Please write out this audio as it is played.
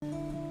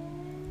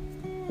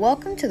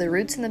Welcome to the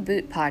Roots in the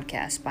Boot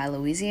podcast by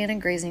Louisiana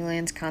Grazing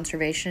Lands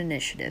Conservation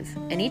Initiative.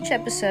 In each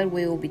episode,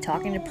 we will be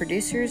talking to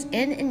producers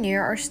in and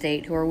near our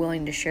state who are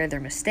willing to share their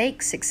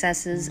mistakes,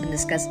 successes, and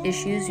discuss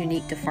issues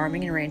unique to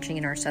farming and ranching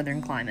in our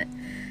southern climate.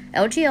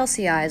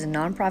 LGLCI is a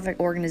nonprofit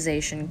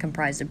organization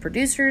comprised of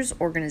producers,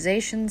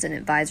 organizations, and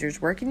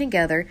advisors working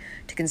together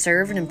to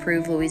conserve and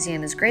improve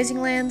Louisiana's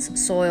grazing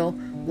lands, soil,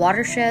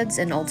 watersheds,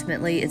 and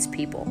ultimately its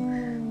people.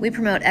 We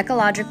promote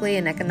ecologically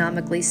and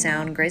economically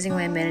sound grazing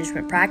land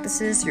management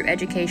practices through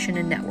education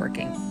and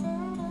networking.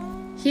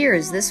 Here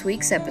is this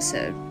week's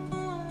episode.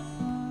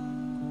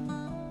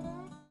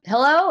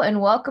 Hello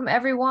and welcome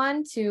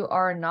everyone to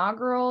our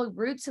inaugural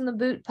Roots in the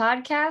Boot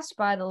podcast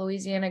by the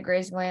Louisiana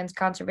Grazing Lands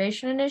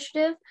Conservation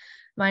Initiative.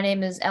 My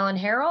name is Ellen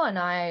Harrell and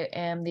I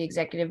am the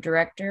Executive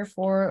Director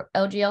for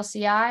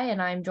LGLCI,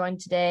 and I'm joined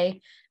today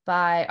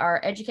by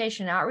our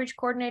Education Outreach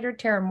Coordinator,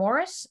 Tara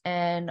Morris,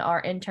 and our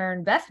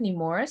intern, Bethany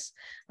Morris.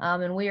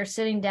 And we are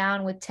sitting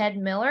down with Ted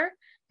Miller,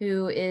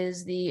 who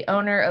is the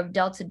owner of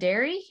Delta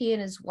Dairy. He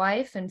and his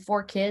wife and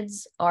 4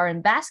 kids are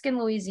in Baskin,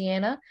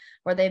 Louisiana,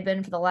 where they've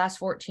been for the last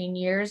 14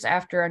 years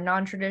after a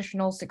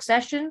non-traditional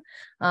succession,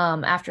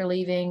 after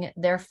leaving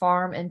their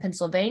farm in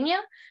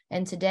Pennsylvania.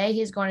 And today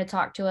he's going to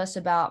talk to us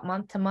about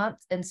month-to-month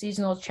and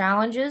seasonal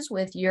challenges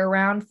with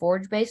year-round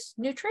forage-based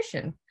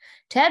nutrition.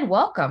 Ted,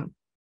 welcome.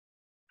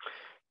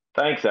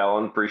 Thanks,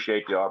 Ellen.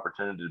 Appreciate the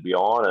opportunity to be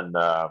on and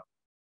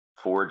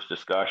forage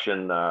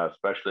discussion,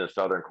 especially in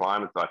southern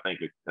climates. I think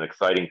it's an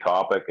exciting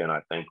topic, and I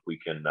think we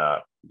can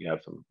have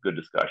some good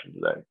discussion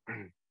today.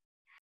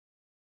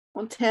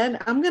 Well,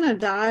 Ted, I'm going to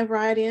dive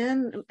right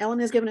in. Ellen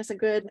has given us a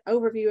good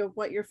overview of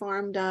what your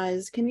farm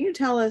does. Can you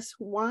tell us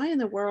why in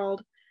the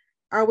world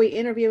are we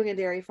interviewing a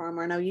dairy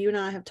farmer? I know you and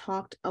I have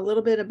talked a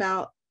little bit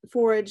about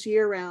forage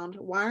year-round.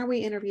 Why are we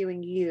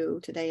interviewing you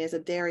today as a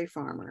dairy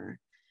farmer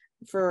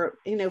for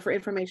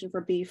information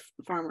for beef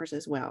farmers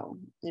as well,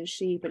 and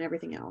sheep and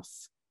everything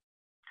else?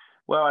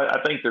 Well,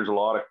 I think there's a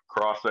lot of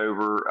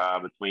crossover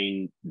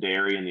between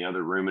dairy and the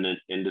other ruminant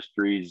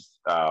industries.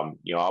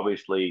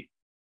 Obviously,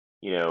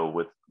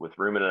 with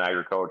ruminant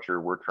agriculture,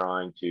 we're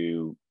trying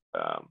to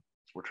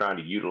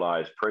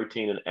utilize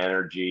protein and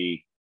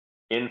energy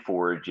in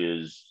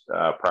forages,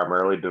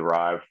 primarily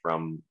derived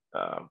from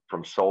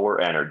solar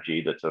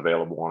energy that's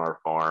available on our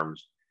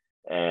farms,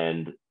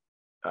 and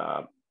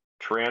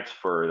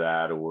transfer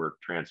that or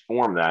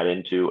transform that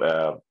into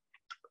a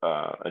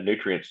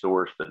nutrient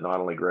source that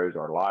not only grows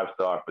our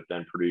livestock, but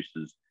then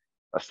produces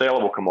a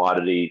saleable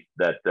commodity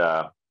that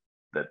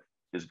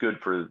is good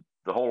for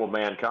the whole of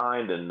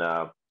mankind and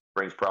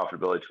brings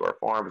profitability to our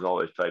farms and all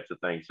those types of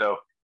things. So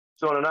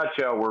in a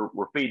nutshell,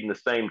 we're feeding the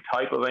same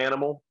type of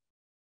animal,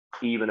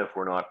 even if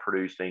we're not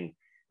producing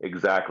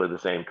exactly the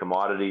same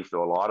commodity.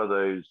 So a lot of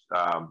those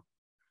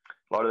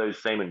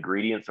same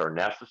ingredients are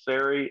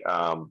necessary.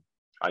 I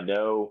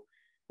know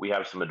we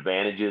have some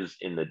advantages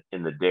in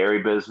the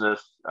dairy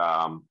business,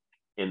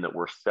 in that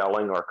we're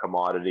selling our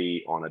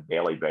commodity on a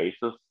daily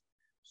basis.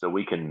 So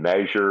we can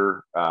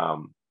measure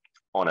on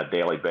a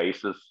daily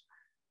basis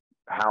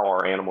how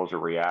our animals are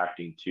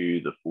reacting to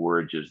the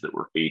forages that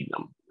we're feeding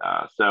them.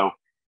 So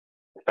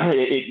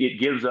it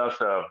gives us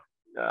a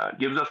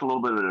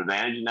little bit of an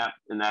advantage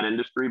in that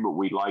industry, but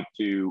we'd like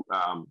to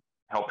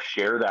help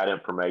share that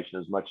information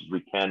as much as we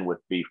can with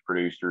beef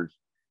producers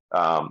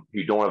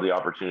who don't have the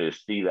opportunity to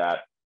see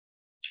that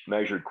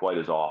measured quite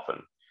as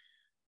often.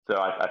 So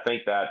I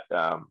think that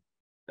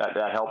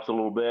helps a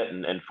little bit,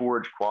 and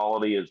forage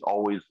quality is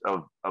always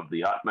of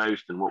the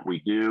utmost in what we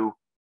do.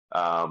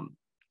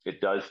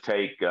 It does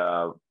take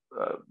a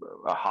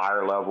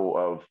higher level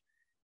of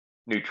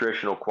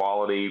nutritional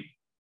quality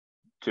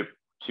to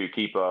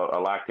keep a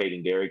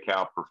lactating dairy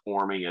cow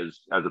performing as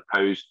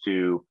opposed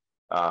to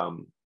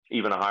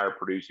even a higher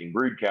producing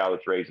brood cow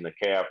that's raising a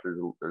calf. There's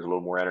a little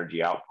more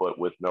energy output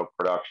with milk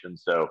production.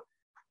 So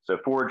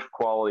forage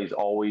quality is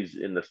always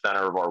in the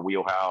center of our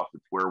wheelhouse.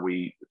 It's where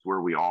we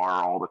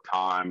are all the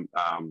time.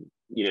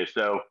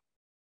 So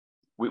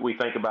we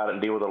think about it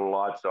and deal with it a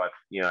lot. So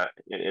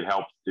it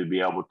helps to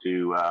be able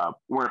to.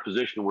 We're in a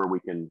position where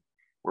we can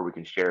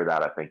share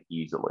that, I think,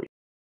 easily.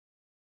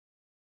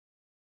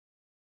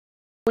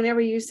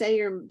 Whenever you say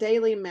you're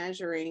daily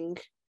measuring,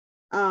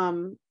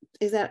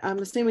 is that, I'm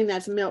assuming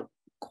that's milk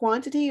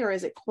quantity, or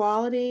is it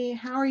quality?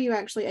 How are you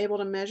actually able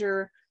to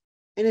measure?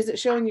 And is it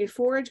showing you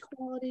forage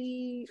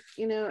quality?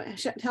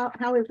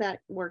 How is that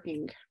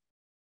working?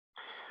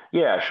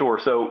 Yeah, sure.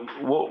 So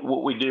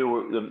what we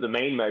do, the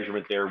main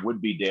measurement there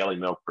would be daily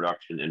milk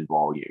production and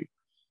volume.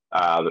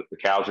 The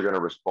cows are going to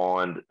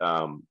respond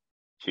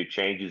to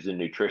changes in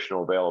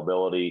nutritional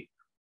availability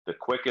the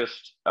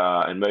quickest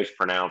and most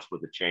pronounced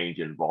with a change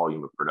in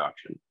volume of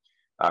production.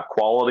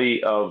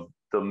 Quality of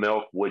the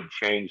milk would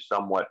change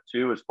somewhat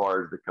too, as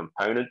far as the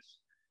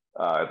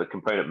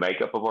component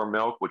makeup of our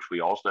milk, which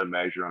we also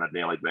measure on a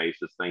daily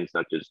basis, things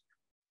such as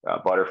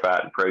butter,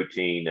 fat, and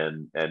protein,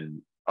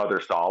 and other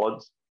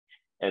solids.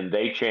 And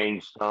they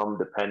change some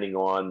depending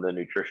on the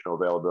nutritional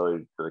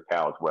availability to the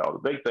cow as well. The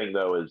big thing,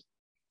 though,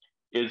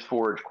 is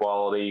forage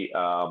quality.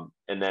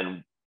 And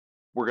then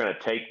we're going to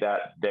take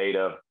that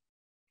data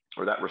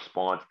or that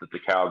response that the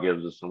cow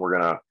gives us, and we're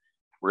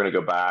going to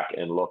go back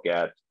and look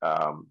at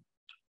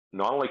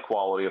not only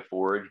quality of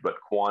forage,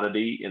 but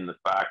quantity, in the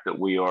fact that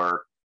we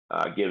are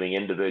giving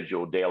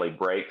individual daily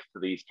breaks to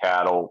these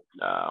cattle.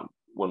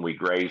 When we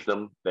graze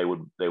them, they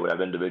would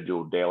have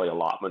individual daily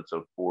allotments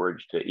of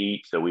forage to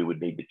eat. So we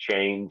would need to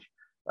change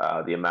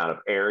the amount of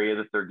area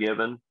that they're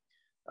given,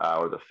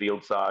 or the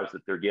field size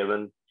that they're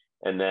given.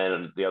 And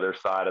then the other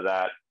side of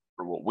that,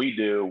 for what we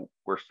do,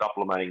 we're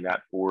supplementing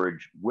that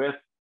forage with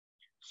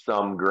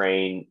some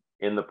grain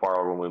in the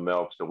parlor when we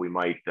milk. So we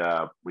might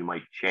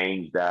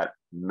change that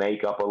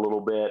makeup a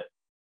little bit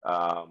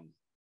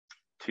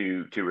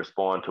to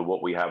respond to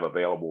what we have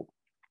available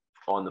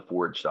on the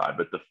forage side.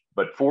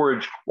 But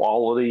forage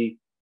quality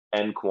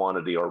and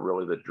quantity are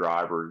really the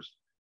drivers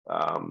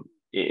on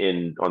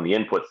the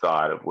input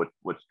side of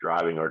what's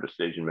driving our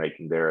decision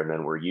making there. And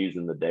then we're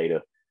using the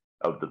data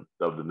of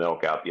the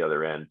milk out the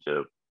other end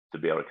to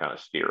be able to kind of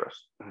steer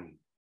us.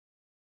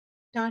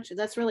 Gotcha.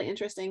 That's really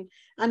interesting.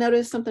 I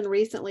noticed something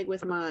recently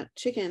with my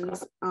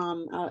chickens.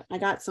 I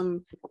got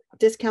some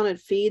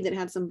discounted feed that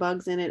had some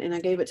bugs in it, and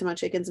I gave it to my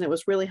chickens, and it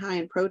was really high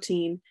in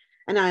protein.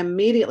 And I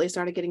immediately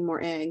started getting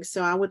more eggs.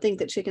 So I would think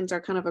that chickens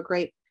are kind of a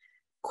great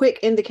quick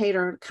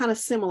indicator, kind of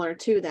similar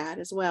to that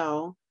as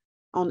well.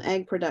 On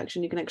egg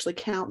production, you can actually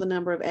count the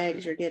number of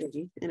eggs you're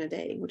getting in a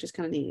day, which is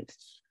kind of neat.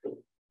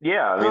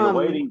 Yeah, I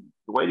mean,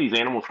 the way these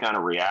animals kind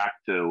of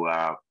react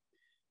to,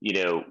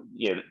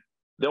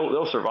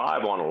 they'll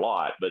survive on a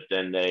lot, but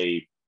then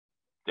they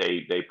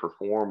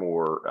perform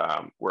or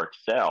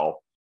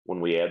excel when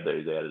we add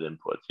those added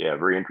inputs. Yeah,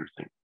 very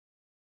interesting.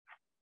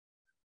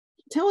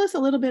 Tell us a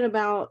little bit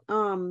about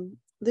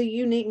the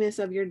uniqueness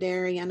of your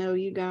dairy. I know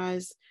you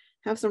guys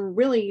have some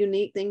really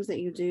unique things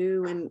that you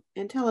do,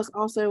 and tell us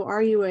also,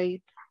 are you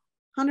a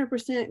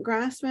 100%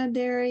 grass-fed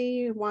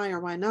dairy? Why or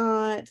why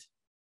not?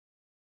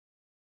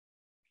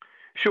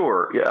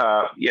 Sure.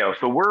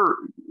 So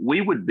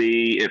we would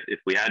be, if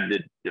we had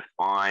to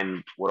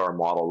define what our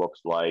model looks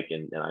like,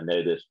 and I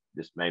know this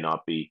may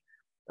not be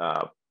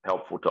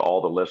helpful to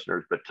all the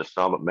listeners, but to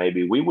some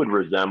maybe, we would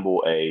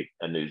resemble a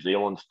New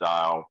Zealand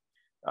style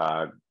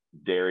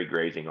dairy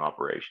grazing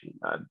operation.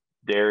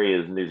 Dairy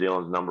is New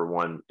Zealand's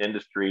 #1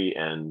 industry,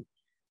 and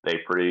they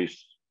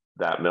produce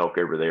that milk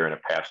over there in a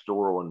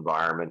pastoral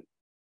environment,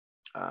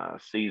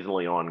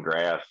 seasonally on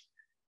grass,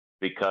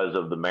 because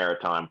of the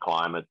maritime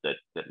climate that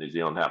New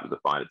Zealand happens to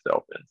find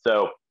itself in.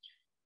 So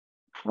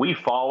we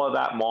follow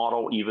that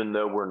model, even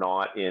though we're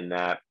not in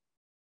a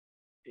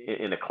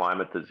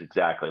climate that's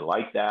exactly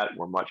like that.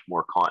 We're much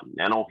more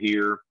continental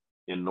here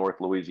in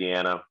North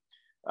Louisiana,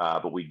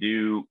 but we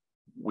do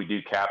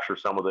capture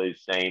some of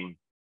those same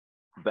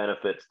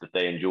benefits that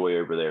they enjoy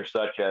over there,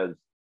 such as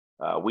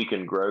we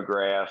can grow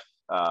grass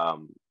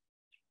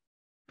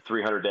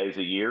 300 days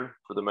a year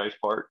for the most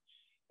part.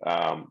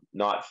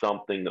 Not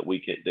something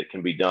that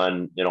can be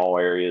done in all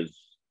areas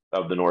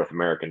of the North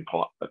American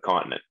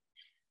continent.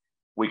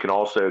 We can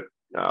also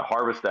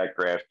harvest that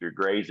grass through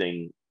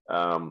grazing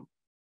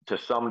to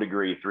some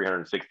degree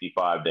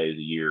 365 days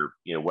a year,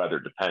 weather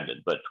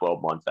dependent, but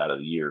 12 months out of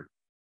the year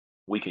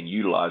we can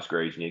utilize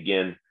grazing.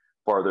 Again,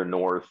 farther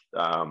north,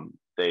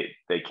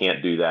 they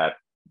can't do that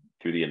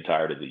through the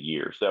entirety of the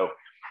year. So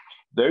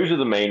those are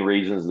the main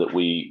reasons that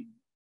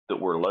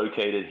we're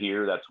located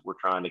here. That's what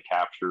we're trying to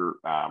capture.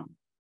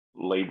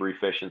 Labor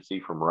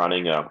efficiency from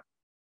running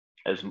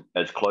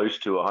as close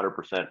to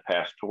 100%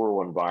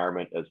 pastoral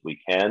environment as we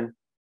can.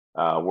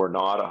 We're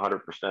not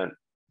 100%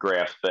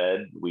 grass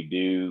fed. We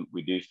do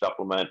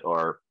supplement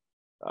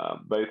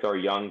both our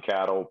young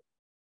cattle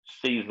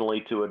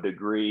seasonally to a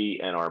degree,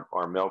 and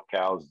our milk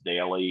cows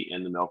daily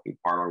in the milking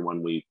parlor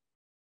when we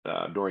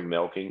during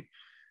milking.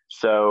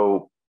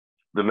 So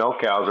the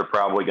milk cows are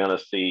probably going to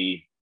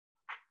see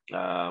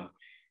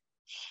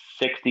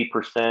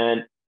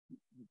 60%,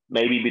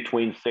 maybe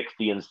between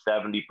 60 and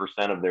 70%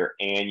 of their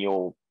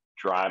annual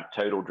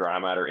total dry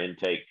matter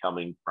intake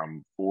coming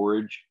from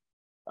forage.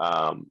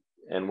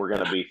 And we're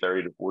going to be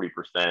 30 to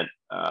 40%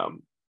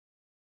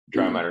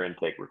 dry matter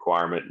intake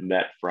requirement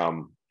met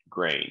from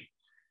grain.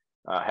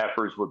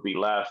 Heifers would be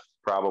less,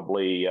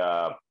 probably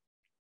 10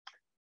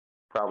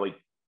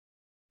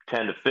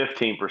 to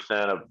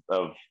 15%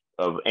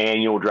 of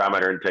annual dry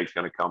matter intake is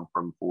going to come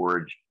from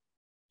forage,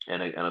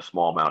 and a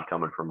small amount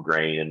coming from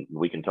grain. And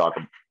we can talk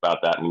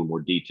about that in a little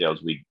more detail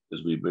as we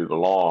move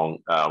along,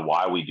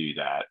 why we do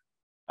that.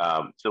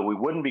 So we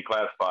wouldn't be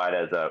classified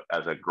as a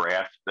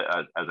grass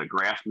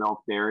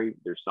milk dairy.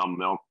 There's some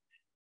milk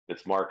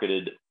that's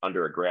marketed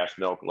under a grass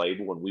milk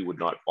label, and we would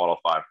not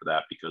qualify for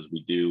that because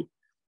we do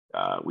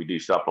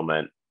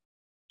supplement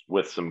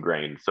with some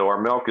grain. So our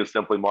milk is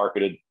simply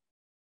marketed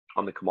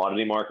on the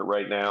commodity market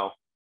right now.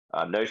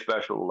 No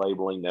special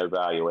labeling, no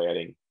value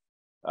adding.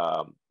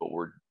 But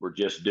we're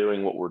just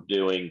doing what we're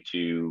doing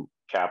to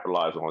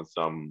capitalize on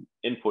some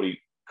input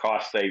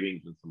cost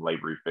savings and some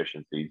labor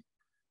efficiencies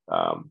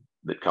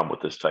that come with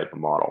this type of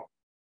model.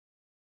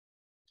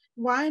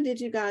 Why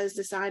did you guys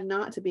decide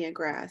not to be a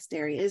grass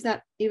dairy? Is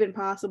that even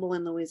possible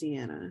in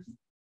Louisiana?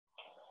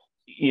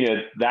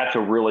 That's a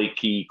really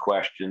key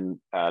question,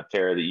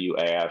 Tara, that you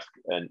ask,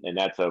 and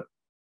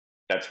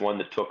that's one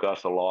that took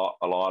us a lot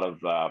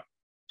of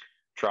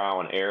trial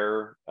and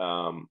error,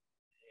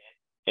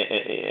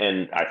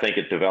 and I think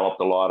it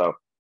developed a lot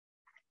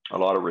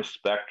of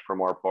respect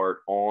from our part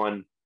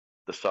on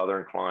the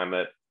southern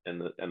climate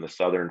and the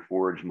southern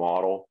forage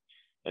model,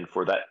 and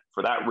for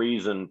that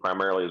reason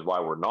primarily is why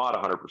we're not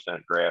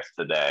 100% grass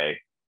today.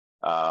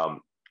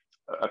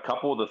 A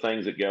couple of the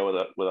things that go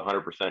with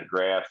 100%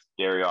 grass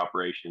dairy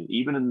operation,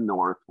 even in the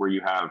north where you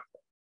have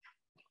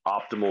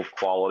optimal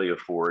quality of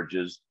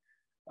forages,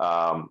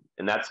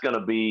 and that's going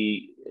to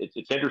be,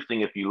 it's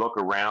interesting if you look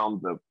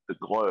around the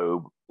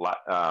globe,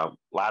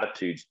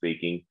 latitude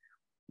speaking,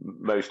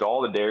 most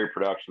all the dairy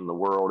production in the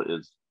world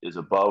is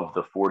above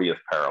the 40th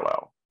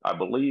parallel. I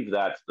believe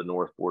that's the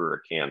north border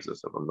of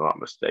Kansas, if I'm not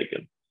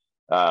mistaken.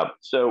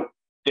 So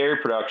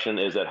dairy production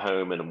is at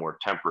home in a more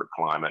temperate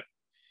climate.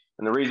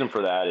 And the reason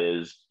for that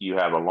is you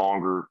have a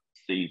longer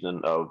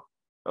season of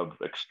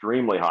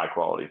extremely high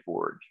quality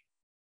forage,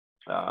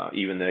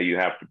 even though you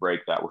have to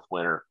break that with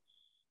winter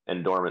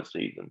and dormant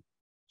season.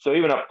 So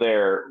even up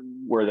there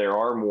where there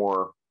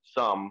are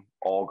some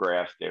all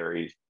grass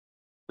dairies,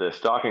 the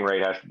stocking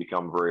rate has to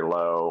become very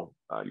low.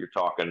 You're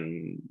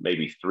talking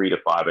maybe 3 to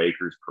 5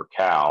 acres per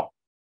cow.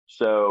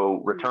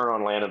 So return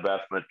on land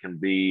investment can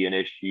be an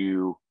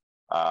issue.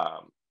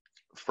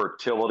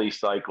 Fertility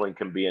cycling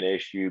can be an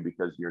issue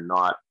because you're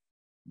not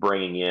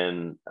bringing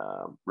in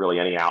really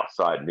any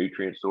outside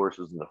nutrient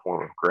sources in the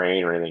form of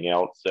grain or anything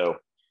else. So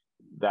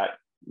that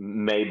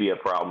may be a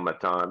problem at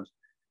times.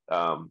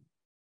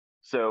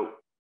 So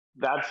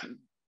that's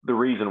the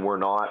reason we're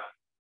not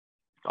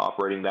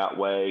operating that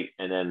way.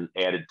 And then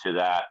added to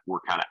that,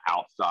 we're kind of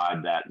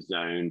outside that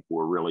zone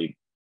for really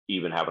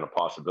even having a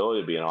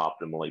possibility of being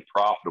optimally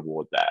profitable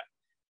with that.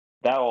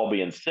 That all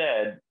being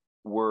said,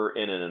 we're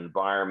in an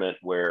environment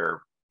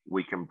where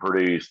we can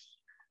produce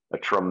a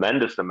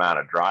tremendous amount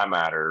of dry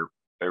matter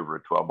over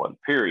a 12-month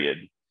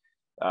period,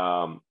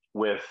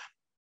 with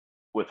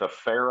a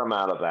fair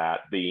amount of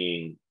that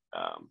being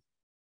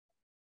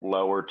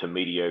lower to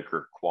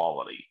mediocre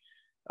quality,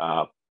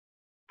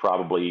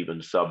 probably even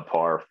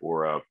subpar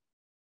for a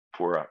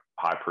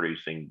high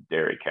producing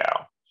dairy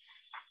cow.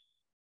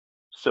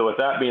 So with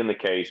that being the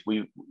case,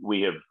 we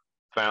have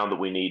found that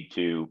we need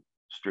to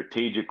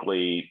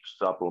strategically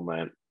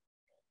supplement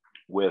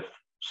with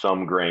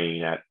some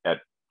grain at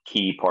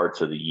key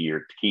parts of the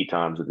year, key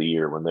times of the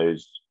year when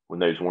those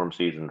warm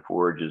season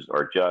forages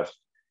are just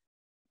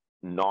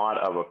not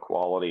of a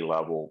quality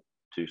level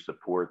to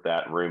support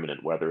that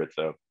ruminant, whether it's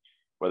a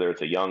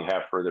young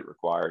heifer that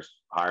requires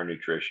higher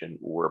nutrition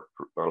or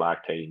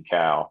lactating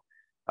cow.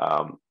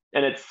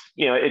 And it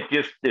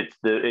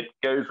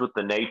goes with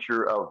the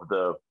nature of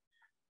the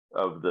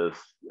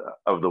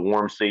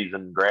warm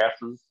season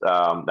grasses.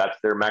 That's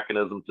their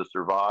mechanism to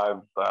survive.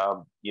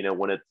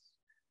 When it's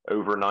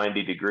over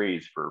 90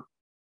 degrees for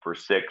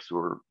 6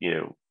 or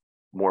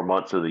more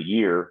months of the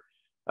year,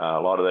 a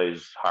lot of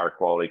those higher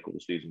quality cool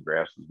season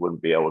grasses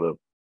wouldn't be able to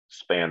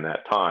span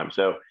that time.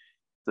 So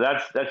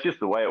that's just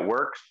the way it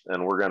works,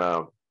 and we're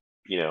gonna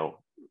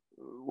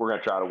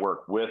try to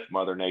work with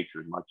Mother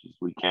Nature as much as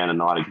we can and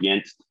not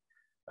against,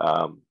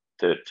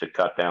 to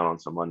cut down on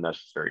some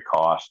unnecessary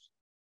costs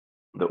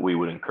that we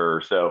would incur.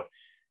 So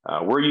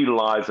we're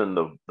utilizing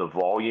the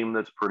volume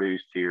that's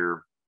produced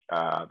here,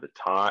 the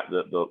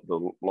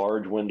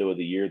large window of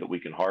the year that we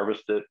can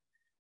harvest it,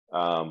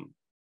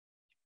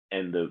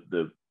 and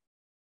the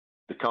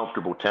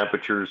comfortable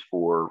temperatures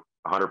for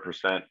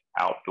 100%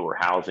 outdoor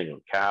housing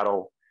of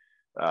cattle,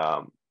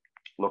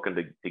 looking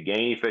to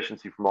gain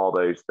efficiency from all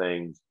those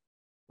things,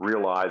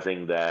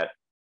 realizing that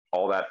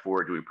all that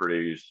forage we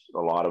produce, a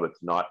lot of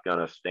it's not going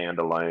to stand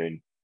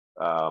alone,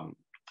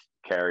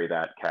 carry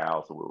that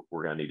cow, so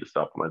we're going to need to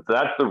supplement. So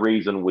that's the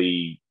reason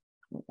we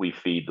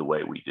feed the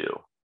way we do.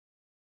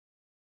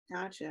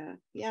 Gotcha.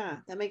 Yeah,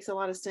 that makes a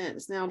lot of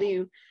sense. Now,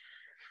 do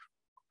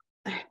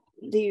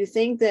you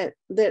think that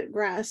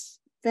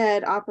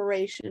grass-fed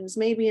operations,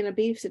 maybe in a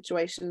beef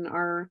situation,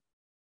 are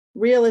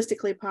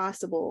realistically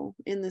possible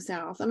in the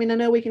South? I mean, I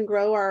know we can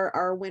grow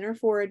our winter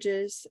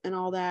forages and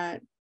all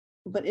that,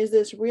 but is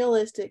this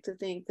realistic to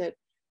think that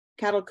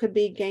cattle could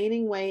be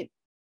gaining weight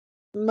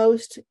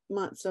most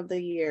months of the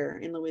year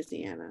in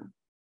Louisiana?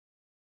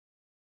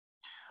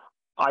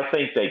 I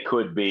think they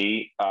could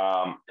be,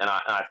 and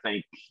I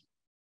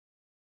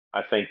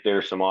think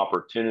there's some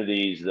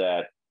opportunities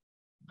that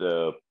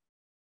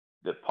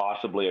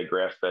possibly a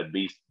grass-fed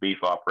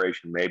beef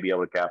operation may be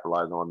able to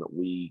capitalize on that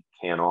we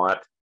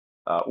cannot,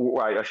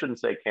 or I shouldn't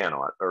say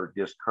cannot, or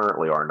just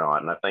currently are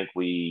not. And I think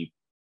we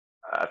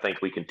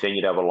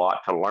continue to have a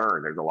lot to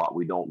learn. There's a lot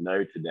we don't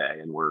know today,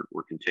 and we're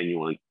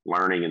continually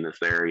learning in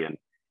this area.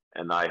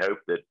 And I hope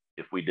that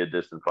if we did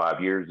this in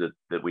 5 years,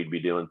 that we'd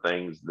be doing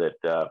things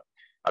that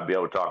I'd be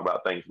able to talk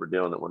about things we're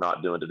doing that we're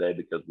not doing today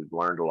because we've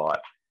learned a lot.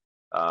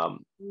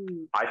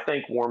 I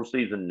think warm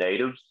season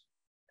natives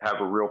have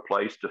a real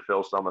place to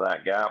fill some of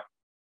that gap.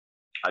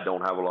 I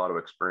don't have a lot of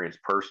experience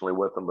personally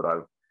with them,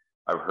 but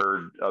I've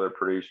heard other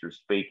producers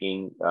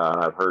speaking.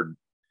 I've heard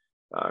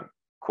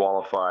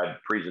qualified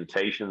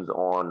presentations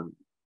on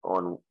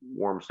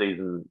warm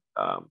season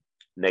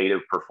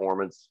native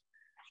performance,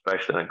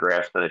 especially in a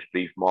grass finished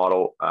beef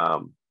model,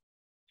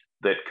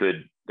 that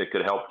could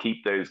help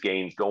keep those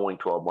gains going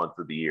 12 months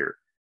of the year.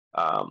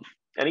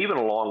 And even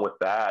along with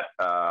that,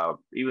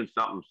 even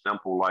something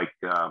simple like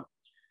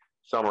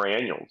summer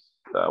annuals.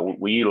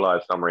 We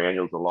utilize summer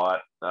annuals a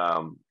lot,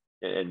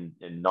 and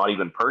not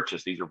even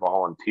purchase. These are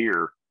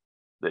volunteer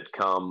that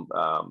come.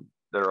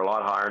 That are a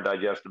lot higher in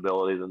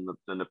digestibility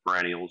than the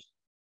perennials,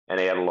 and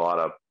add a lot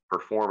of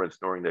performance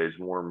during those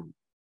warm,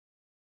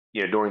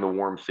 during the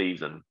warm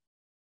season.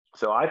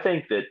 So I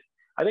think that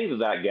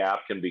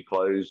gap can be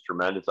closed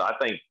tremendous. I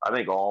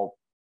think all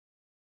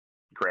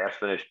grass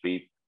finished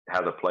beef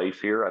has a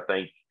place here. I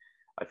think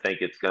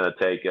it's going to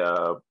take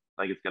a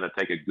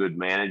good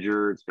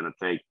manager. It's going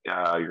to take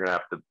you're going to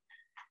have to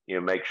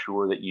make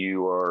sure that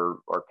you are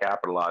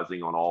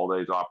capitalizing on all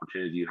those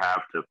opportunities you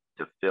have to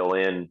fill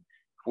in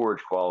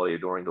forage quality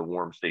during the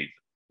warm season.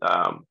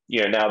 Now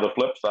the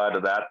flip side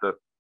of that,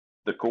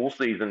 the cool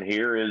season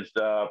here is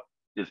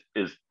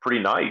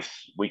pretty nice.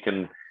 We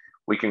can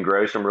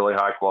grow some really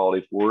high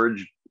quality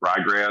forage,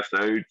 ryegrass,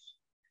 oats.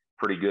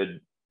 Pretty good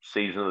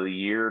season of the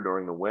year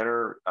during the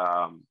winter.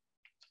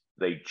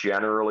 They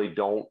generally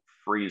don't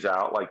freeze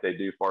out like they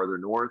do farther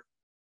north,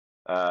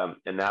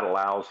 and that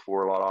allows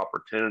for a lot of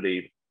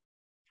opportunity,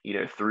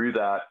 through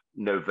that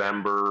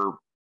November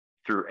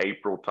through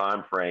April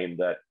timeframe.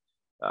 That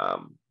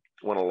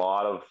when a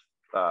lot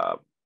of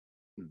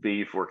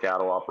beef or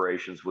cattle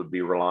operations would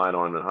be relying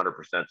on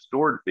 100%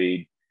 stored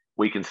feed,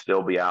 we can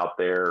still be out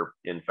there,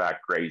 in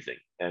fact, grazing,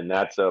 and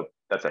that's a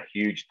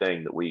huge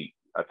thing that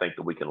I think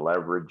that we can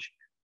leverage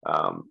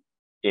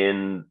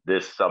in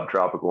this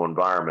subtropical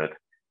environment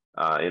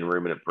in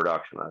ruminant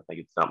production. I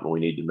think it's something we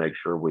need to make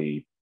sure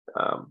we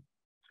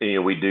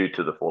do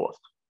to the fullest.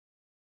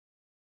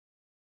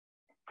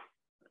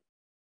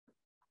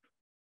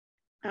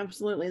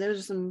 Absolutely, those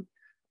are some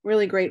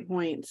really great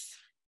points.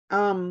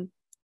 When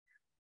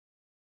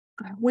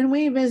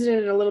we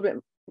visited a little bit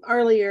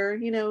earlier,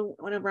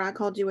 whenever I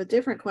called you with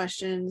different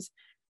questions,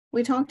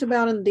 we talked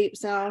about in the Deep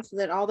South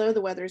that although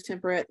the weather is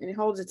temperate, it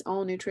holds its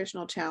own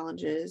nutritional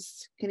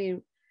challenges. Can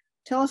you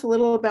tell us a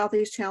little about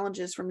these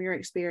challenges from your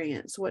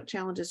experience? What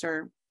challenges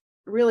are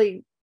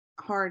really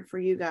hard for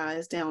you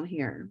guys down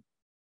here?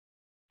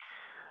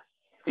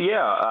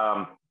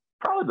 Yeah,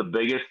 probably the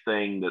biggest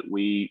thing that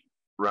we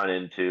run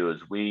into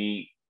is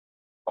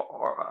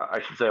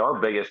our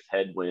biggest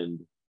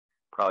headwind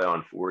probably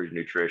on forage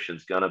nutrition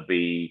is going to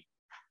be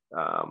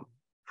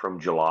from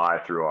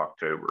July through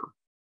October.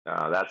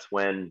 That's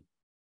when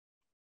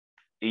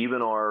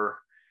even our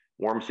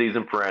warm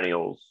season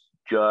perennials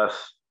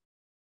just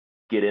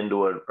get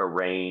into a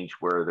range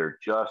where they're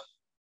just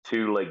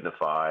too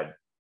lignified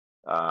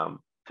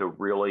to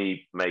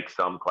really make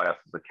some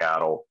classes of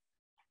cattle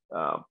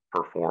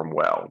perform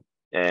well.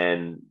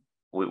 And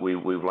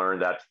we've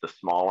learned that's the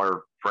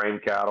smaller frame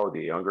cattle,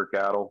 the younger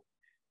cattle,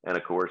 and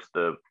of course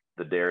the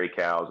dairy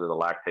cows or the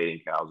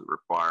lactating cows that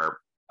require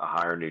a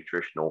higher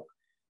nutritional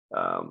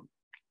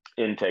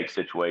intake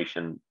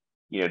situation,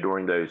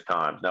 during those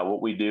times. Now,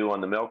 what we do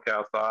on the milk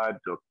cow side,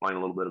 to explain a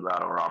little bit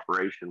about our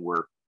operation,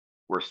 we're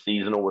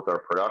seasonal with our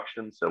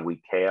production. So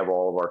we calve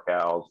all of our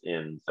cows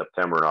in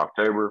September and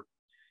October,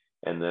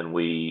 and then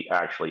we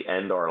actually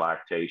end our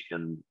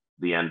lactation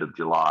the end of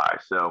July.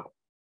 So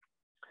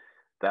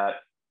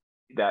that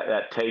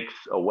takes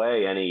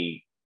away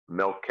any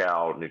milk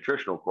cow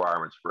nutritional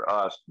requirements for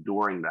us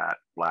during that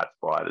flat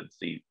spotted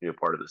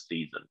part of the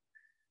season.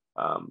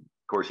 Of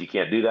course, you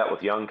can't do that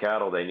with young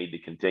cattle. They need to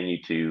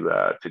continue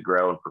to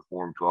grow and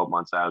perform 12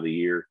 months out of the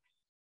year.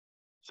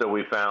 So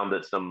we found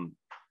that some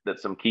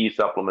key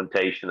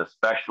supplementation,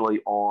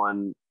 especially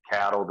on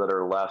cattle that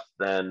are less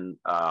than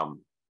I'm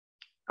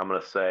going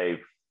to say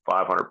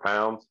 500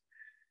 pounds,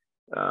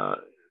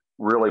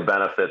 really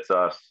benefits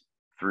us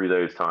through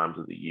those times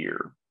of the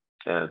year.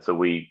 And so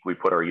we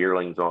put our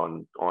yearlings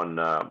on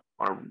a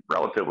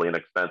relatively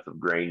inexpensive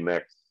grain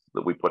mix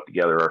that we put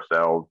together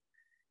ourselves,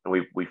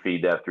 and we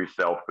feed that through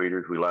self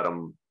feeders. We let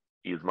them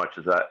eat as much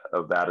of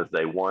that as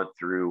they want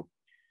through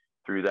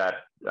that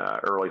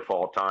early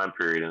fall time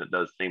period, and it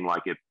does seem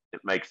like it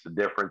makes a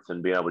difference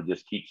in being able to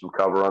just keep some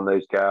cover on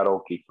those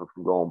cattle, keep them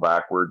from going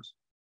backwards.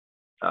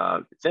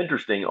 It's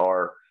interesting.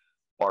 Our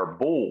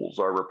bulls,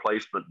 our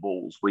replacement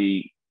bulls,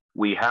 we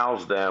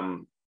house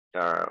them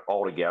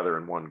all together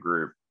in one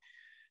group.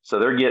 So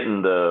they're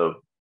getting the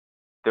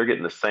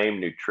same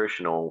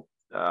nutritional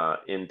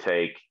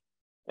intake,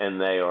 and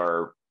they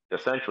are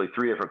essentially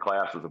three different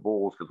classes of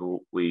bulls, because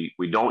we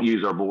don't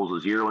use our bulls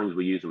as yearlings.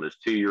 We use them as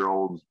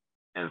 2-year-olds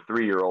and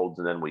 3-year-olds,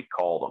 and then we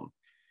call them.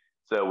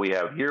 So we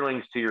have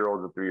yearlings,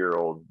 2-year-olds, and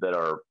 3-year-olds that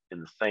are in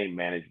the same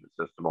management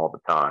system all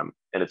the time.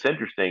 And it's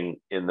interesting,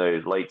 in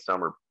those late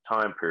summer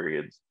time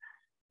periods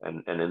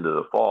and into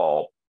the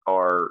fall,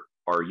 our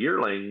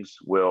yearlings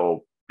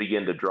will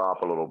begin to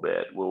drop a little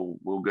bit.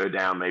 We'll go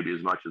down maybe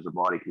as much as a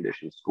body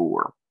condition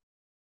score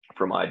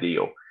from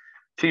ideal.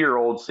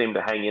 2-year-olds seem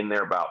to hang in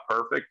there about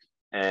perfect,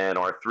 and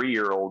our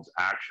 3-year-olds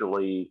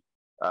actually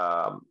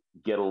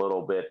get a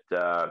little bit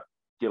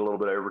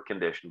over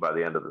conditioned by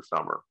the end of the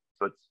summer.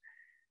 So it's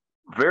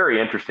very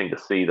interesting to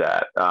see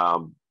that.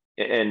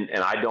 And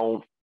I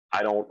don't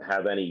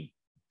have any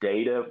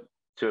data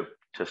to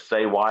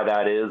say why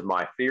that is.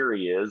 My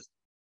theory is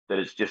that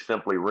it's just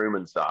simply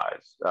rumen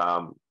size.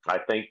 I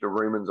think the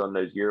rumens on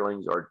those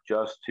yearlings are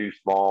just too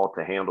small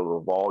to handle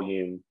the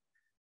volume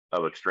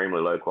of extremely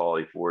low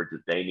quality forage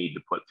that they need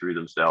to put through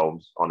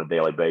themselves on a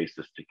daily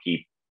basis to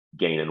keep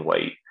gaining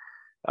weight.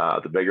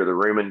 The bigger the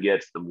rumen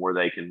gets, the more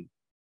they can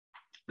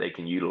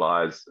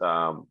utilize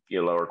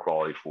lower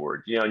quality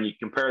forage. And you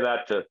compare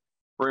that to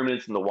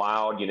ruminants in the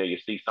wild. You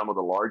see some of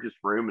the largest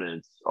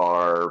ruminants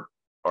are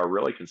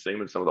really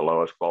consuming some of the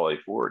lowest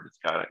quality forage. It's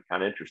kind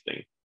of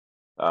interesting.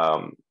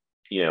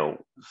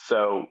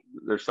 So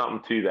there's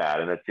something to that,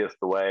 and it's just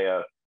the way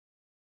a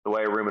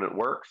ruminant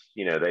works.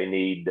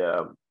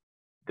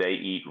 They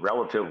eat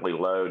relatively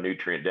low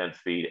nutrient dense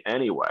feed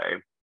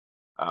anyway.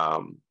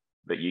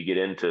 But you get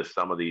into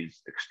some of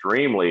these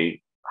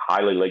extremely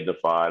highly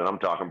lignified, and I'm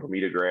talking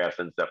Bermuda grass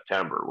in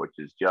September, which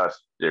is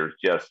there's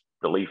just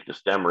the leaf to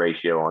stem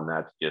ratio on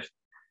that's just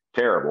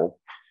terrible.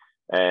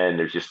 And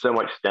there's just so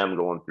much stem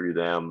going through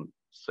them,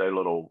 so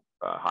little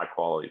high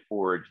quality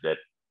forage that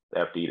they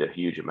have to eat a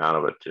huge amount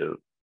of it to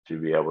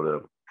be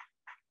able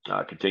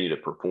to continue to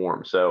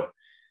perform. So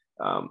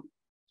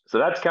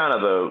that's kind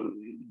of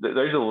those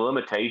are the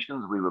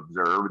limitations we've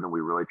observed, and we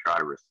really try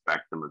to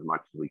respect them as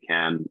much as we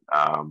can,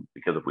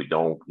 because if we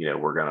don't,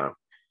 we're gonna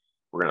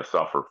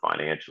suffer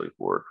financially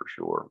for it for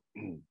sure.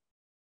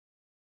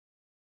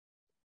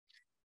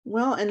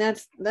 Well, and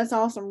that's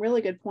all some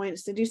really good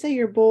points. Did you say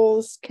your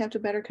bulls kept a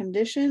better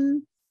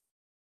condition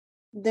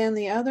than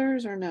the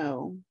others, or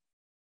no?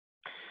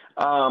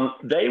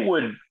 They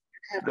would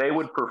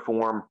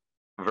perform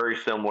very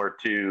similar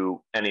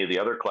to any of the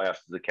other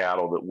classes of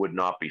cattle that would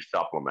not be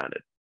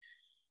supplemented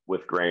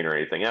with grain or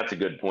anything. That's a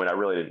good point. I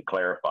really didn't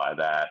clarify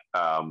that.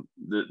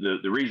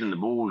 The reason the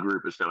bull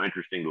group is so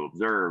interesting to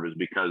observe is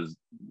because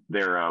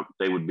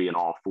they would be an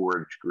all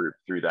forage group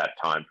through that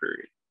time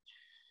period.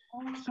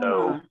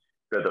 So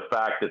the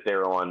fact that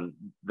they're on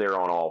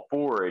all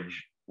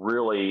forage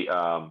really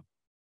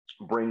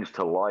brings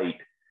to light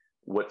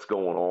what's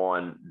going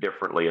on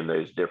differently in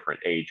those different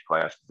age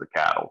classes of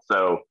cattle.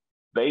 So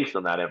based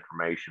on that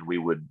information, we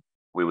would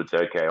say,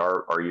 okay,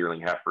 our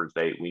yearling heifers,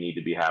 we need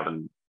to be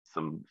having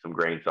some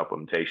grain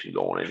supplementation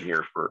going in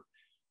here for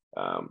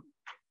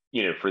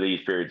these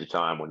periods of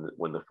time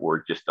when the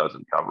forage just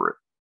doesn't cover it.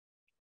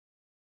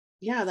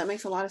 Yeah, that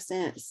makes a lot of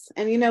sense.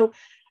 And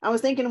I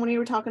was thinking when you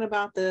were talking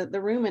about the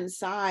rumen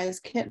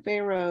size, Kent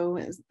Farrow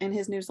in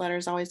his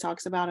newsletters always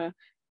talks about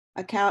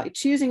a cow,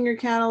 choosing your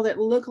cattle that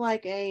look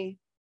like a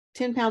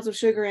 10 pounds of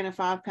sugar in a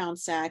 5-pound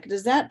sack.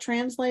 Does that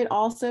translate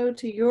also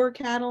to your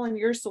cattle and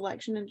your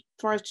selection as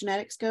far as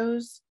genetics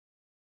goes?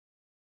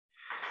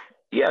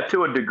 Yeah,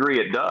 to a degree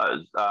it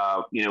does.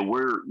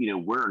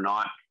 We're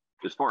not,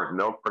 as far as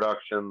milk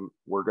production,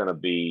 we're going to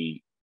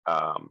be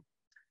at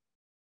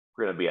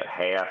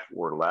half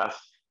or less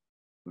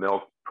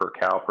milk per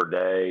cow per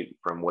day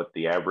from what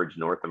the average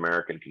North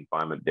American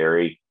confinement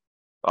dairy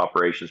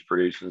operations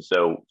produce. And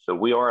so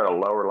we are at a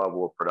lower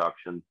level of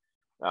production,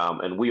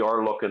 and we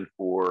are looking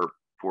for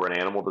an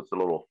animal that's a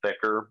little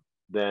thicker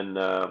than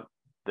a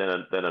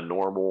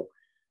normal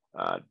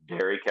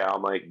dairy cow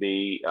might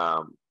be.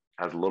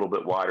 Has a little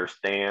bit wider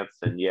stance,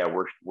 and yeah,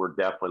 we're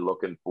definitely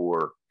looking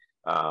for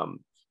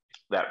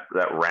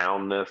that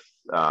roundness,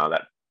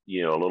 that a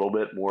little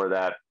bit more of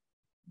that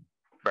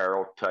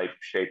barrel type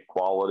shape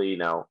quality.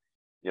 Now,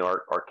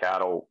 our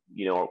cattle,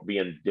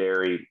 being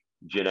dairy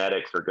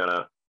genetics, are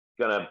gonna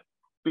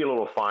be a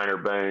little finer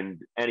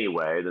boned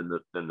anyway than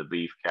the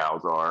beef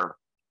cows are,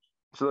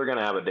 so they're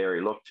gonna have a dairy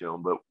look to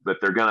them,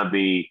 but they're gonna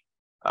be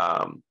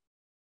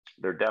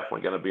they're definitely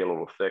gonna be a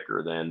little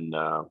thicker than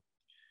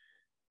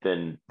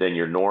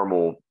your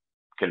normal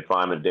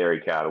confinement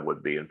dairy cattle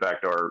would be. In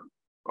fact, our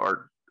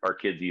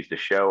kids used to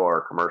show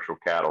our commercial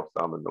cattle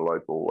some in the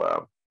local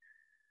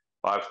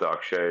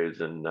livestock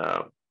shows, and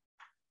I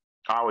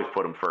always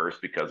put them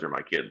first because they're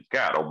my kids'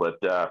 cattle, but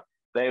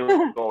they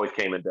always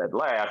came in dead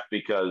last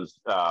because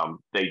the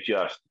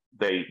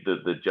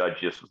judge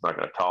just was not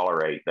going to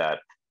tolerate that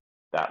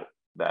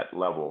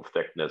level of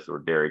thickness or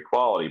dairy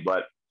quality.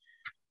 But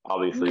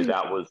obviously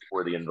that was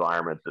for the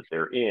environment that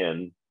they're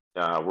in.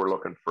 We're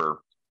looking for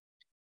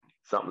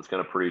something that's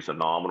going to produce a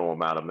nominal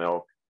amount of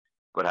milk,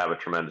 but have a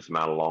tremendous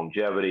amount of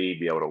longevity,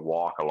 be able to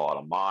walk a lot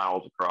of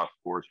miles across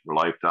the course of her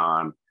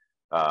lifetime.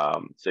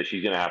 So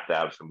she's going to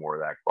have some more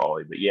of that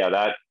quality. But yeah,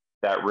 that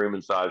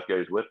rumen size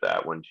goes with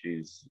that when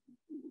she's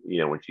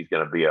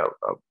going to be a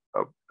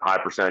high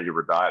percentage of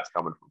her diet's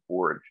coming from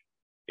forage.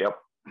 Yep.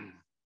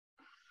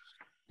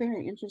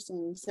 Very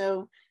interesting.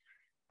 So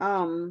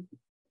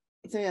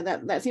yeah,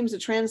 that seems to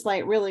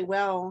translate really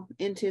well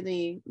into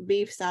the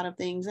beef side of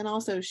things, and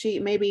also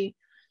sheep.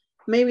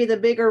 Maybe the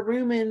bigger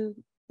rumen,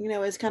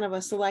 is kind of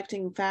a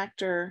selecting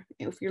factor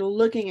if you're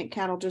looking at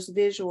cattle just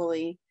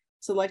visually.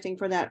 selecting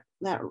for that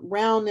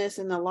roundness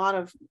and a lot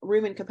of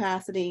rumen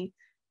capacity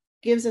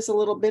gives us a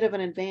little bit of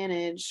an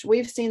advantage.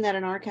 We've seen that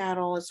in our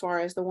cattle as far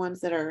as the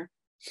ones that are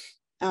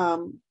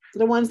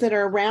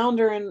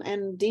rounder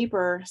and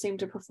deeper seem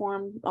to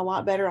perform a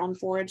lot better on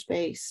forage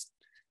based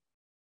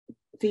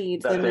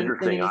feeds. That's than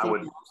interesting. anything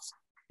else.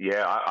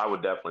 I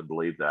would definitely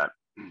believe that.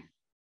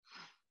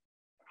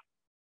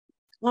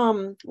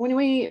 When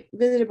we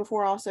visited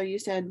before, also you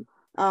said,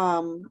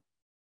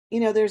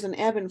 there's an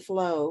ebb and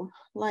flow.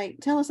 Like,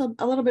 tell us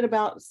a little bit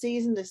about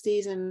season to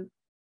season.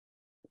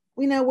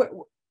 We know what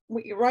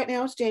right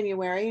now it's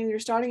January, and you're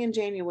starting in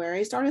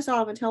January. Start us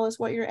off and tell us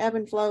what your ebb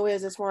and flow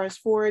is as far as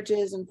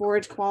forages and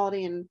forage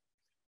quality and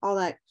all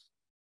that.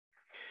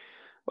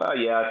 Well,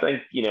 yeah, I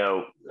think,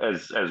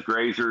 as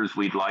grazers,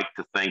 we'd like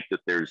to think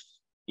that there's,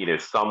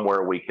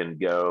 somewhere we can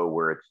go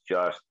where it's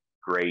just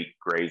great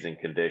grazing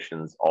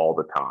conditions all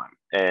the time.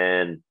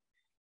 And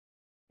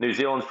New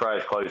Zealand's probably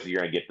as close as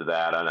you're going to get to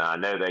that. And I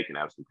know they can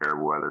have some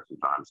terrible weather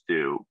sometimes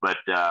too. But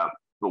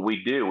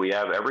we do. We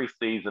have, every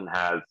season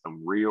has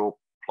some real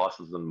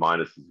pluses and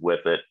minuses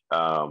with it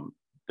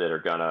that are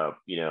going to,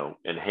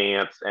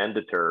 enhance and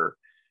deter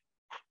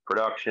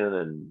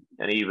production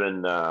and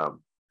even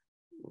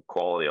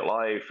quality of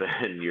life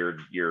and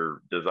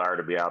your desire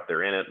to be out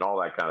there in it and all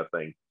that kind of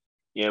thing.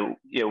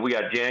 We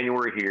got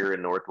January here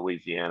in North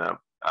Louisiana.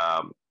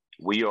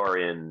 We're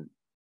in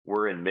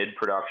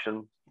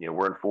mid-production.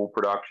 We're in full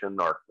production.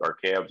 Our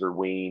calves are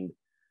weaned.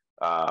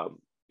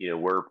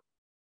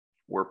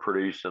 We're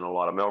producing a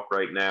lot of milk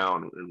right now,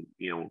 and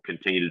we'll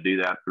continue to do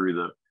that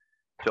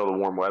till the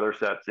warm weather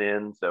sets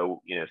in.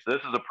 So so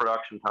this is a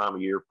production time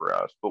of year for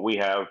us. But we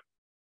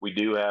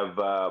do have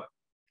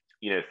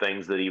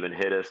things that even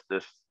hit us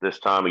this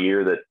time of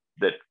year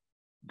that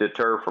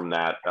deter from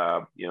that.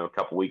 A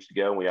couple weeks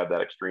ago, we had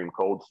that extreme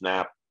cold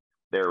snap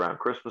there around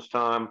Christmas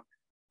time.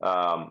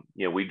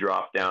 We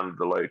dropped down to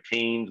the low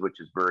teens, which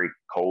is very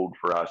cold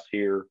for us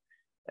here.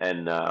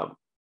 And, of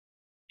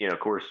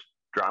course,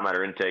 dry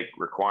matter intake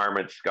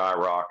requirements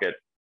skyrocket,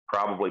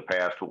 probably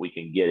past what we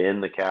can get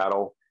in the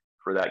cattle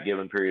for that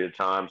given period of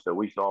time. So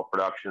we saw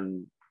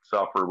production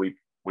suffer. We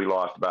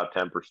lost about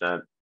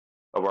 10%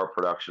 of our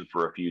production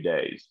for a few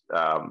days.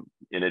 And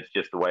it's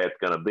just the way it's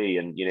going to be.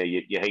 And,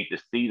 you hate to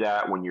see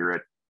that when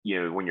you're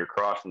when you're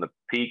crossing the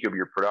peak of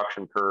your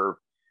production curve.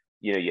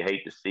 You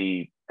hate to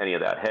see any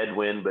of that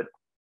headwind,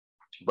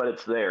 but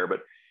it's there.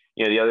 But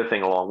the other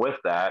thing along with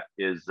that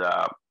is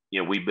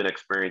we've been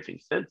experiencing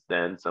since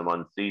then some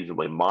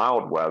unseasonably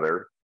mild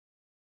weather,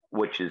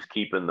 which is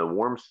keeping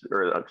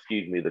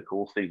the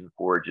cool season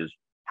forages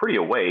pretty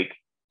awake.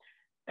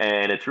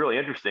 And it's really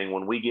interesting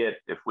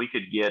if we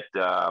could get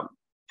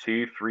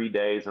 2-3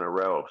 days in a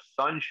row of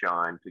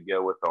sunshine to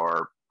go with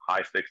our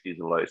high 60s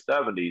and low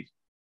 70s,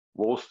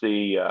 we'll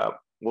see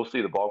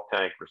the bulk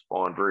tank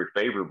respond very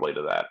favorably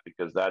to that,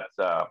 because that's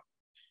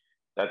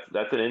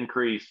an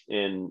increase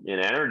in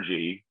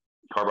energy,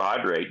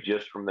 carbohydrate,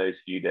 just from those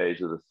few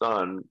days of the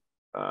sun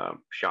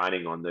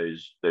shining on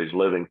those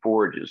living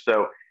forages.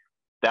 So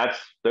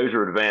those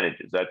are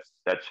advantages.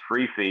 That's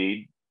free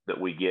feed that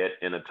we get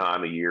in a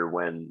time of year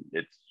when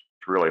it's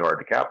really hard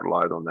to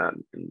capitalize on that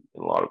in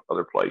a lot of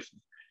other places.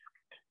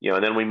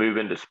 And then we move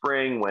into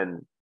spring,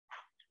 when,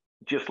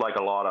 just like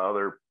a lot of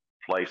other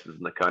places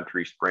in the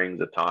country, spring's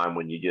a time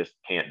when you just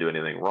can't do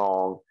anything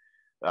wrong.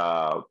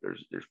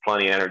 There's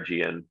plenty of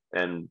energy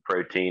and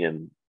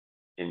protein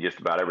in just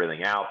about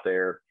everything out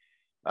there.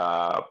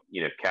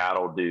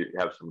 Cattle do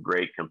have some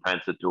great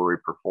compensatory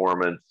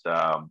performance.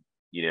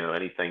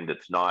 Anything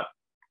that's not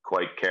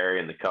quite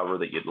carrying the cover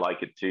that you'd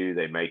like it to,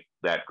 they make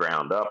that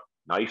ground up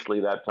nicely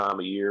that time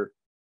of year.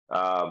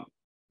 So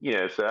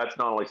that's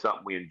not only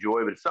something we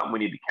enjoy, but it's something we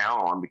need to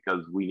count on,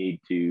 because we need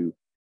to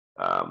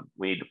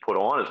put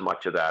on as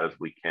much of that as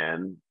we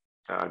can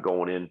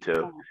going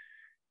into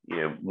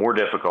more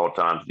difficult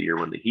times of the year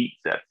when the heat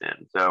sets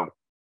in. So,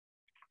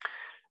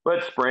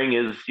 but spring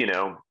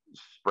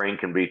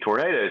can be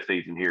tornado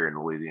season here in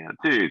Louisiana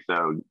too.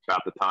 So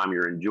about the time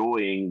you're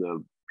enjoying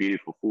the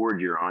beautiful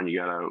forage you're on, you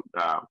got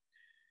to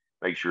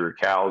make sure your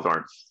cows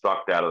aren't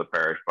sucked out of the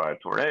parish by a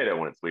tornado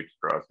when it sweeps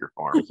across your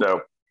farm.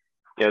 So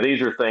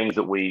these are things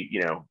that we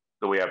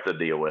have to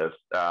deal with.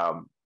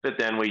 But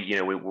then we're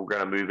going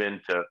to move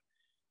into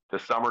the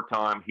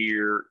summertime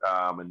here,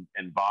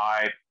 and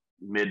by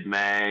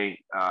mid-May,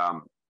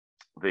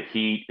 the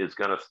heat is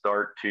going to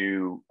start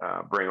to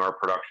bring our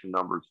production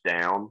numbers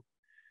down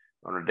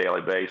on a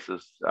daily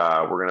basis.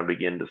 We're going to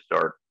begin to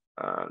start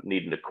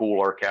needing to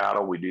cool our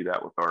cattle. We do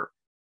that with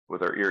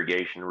our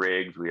irrigation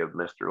rigs. We have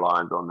mister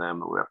lines on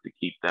them, and we have to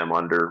keep them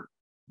under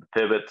the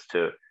pivots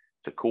to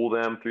cool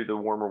them through the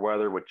warmer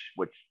weather,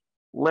 which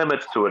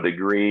limits to a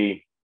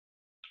degree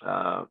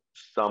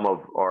some of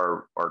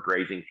our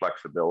grazing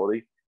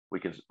flexibility.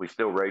 We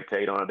still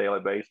rotate on a daily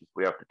basis.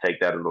 We have to take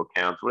that into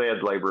account. So it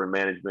adds labor and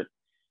management,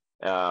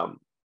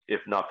 if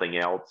nothing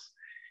else.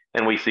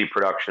 And we see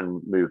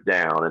production move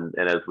down.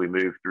 And as we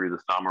move through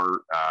the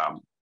summer,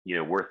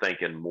 we're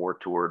thinking more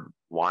toward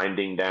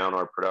winding down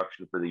our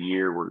production for the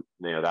year.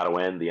 That'll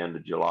end the end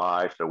of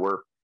July. So we're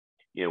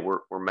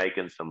we're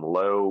making some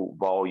low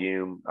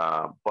volume,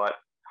 but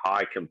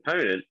high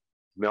component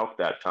milk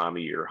that time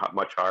of year,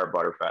 much higher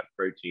butter, fat,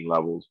 protein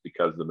levels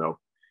because the milk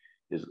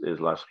is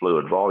less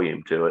fluid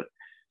volume to it.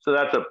 So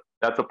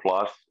that's a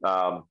plus.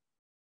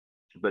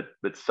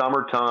 But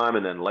summertime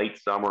and then late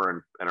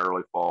summer and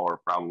early fall are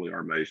probably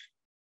our most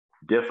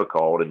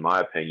difficult, in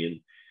my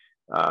opinion,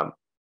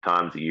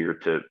 times a year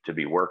to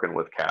be working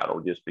with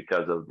cattle, just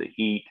because of the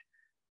heat,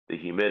 the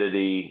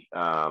humidity.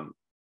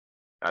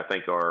 I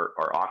think our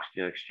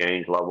oxygen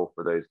exchange level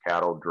for those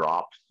cattle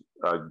drops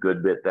a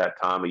good bit that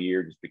time of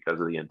year, just because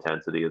of the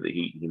intensity of the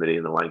heat and humidity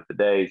and the length of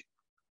days.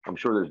 I'm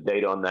sure there's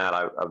data on that.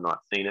 I've not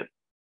seen it.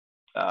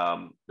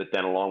 But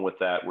then along with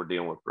that, we're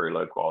dealing with very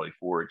low quality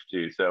forage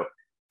too. So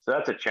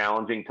that's a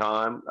challenging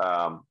time.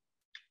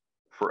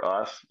 For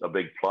us, a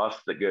big plus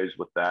that goes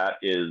with that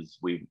is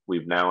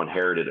we've now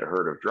inherited a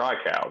herd of dry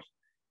cows.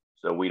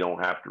 So we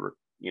don't have to,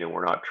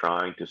 we're not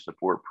trying to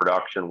support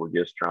production. We're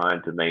just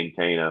trying to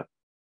maintain a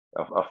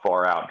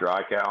far out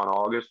dry cow in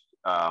August.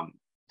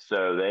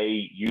 So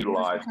they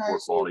utilize poor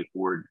quality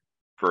forage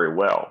very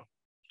well.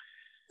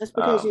 That's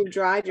because you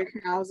dried your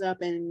cows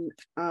up in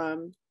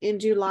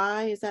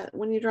July. Is that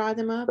when you dry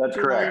them up? That's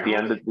July correct.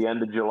 The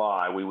end of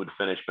July, we would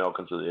finish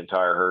milking, so the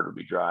entire herd would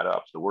be dried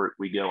up. So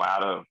we go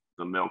out of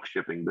the milk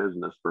shipping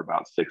business for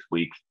about 6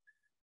 weeks,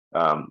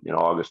 in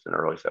August and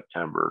early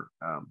September.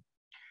 And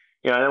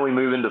then we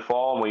move into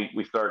fall and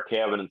we start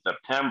calving in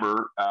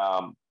September,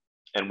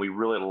 and we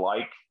really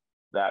like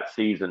that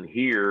season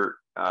here.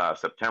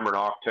 September and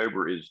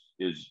October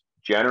is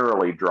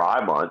generally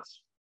dry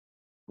months,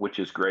 which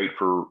is great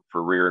for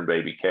rearing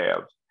baby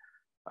calves.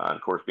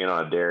 Of course, being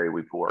on a dairy,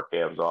 we pull our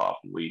calves off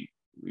and we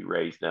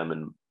raise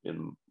them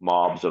in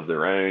mobs of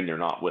their own. They're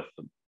not with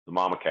the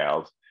mama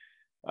cows.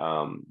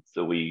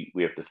 So we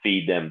have to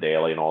feed them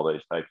daily and all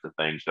those types of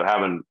things. So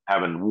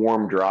having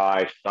warm,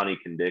 dry, sunny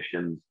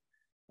conditions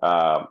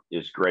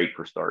is great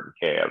for starting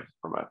calves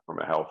from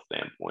a health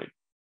standpoint.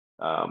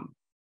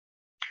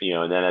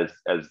 And then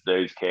as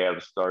those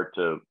calves start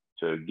to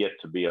get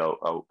to be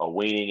a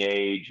weaning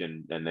age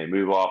and they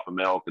move off of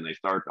milk and they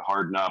start to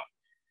harden up,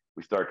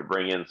 we start to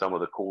bring in some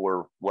of the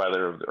cooler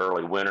weather of the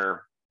early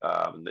winter,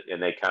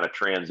 and they kind of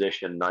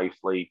transition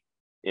nicely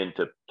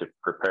into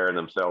preparing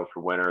themselves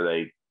for winter.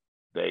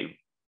 They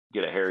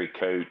get a hairy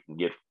coat and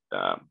get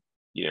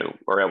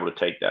are able to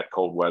take that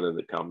cold weather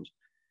that comes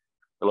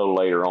a little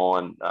later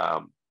on.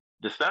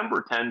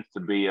 December tends to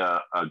be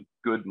a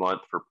good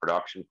month for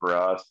production for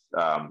us.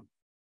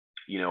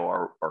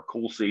 Our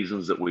cool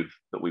seasons that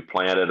we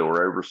planted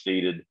or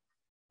overseeded,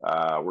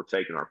 we're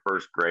taking our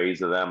first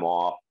graze of them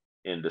off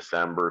in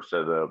December.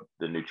 So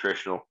the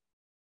nutritional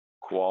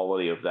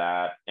quality of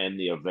that and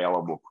the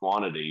available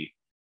quantity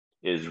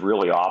is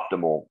really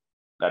optimal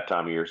that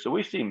time of year. So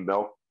we see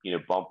milk,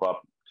 bump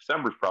up.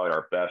 December is probably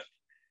our best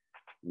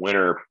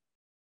winter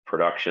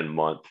production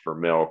month for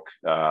milk.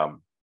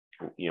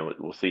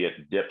 We'll see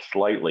it dip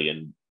slightly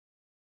in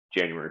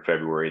January,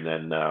 February,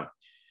 and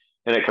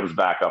then it comes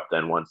back up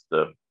then once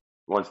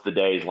the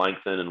days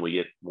lengthen and we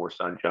get more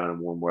sunshine and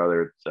warm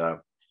weather. So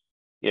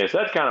that's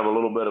kind of a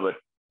little bit of a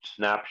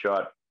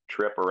snapshot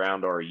trip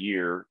around our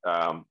year.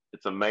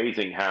 It's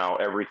amazing how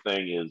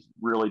everything is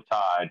really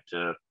tied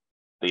to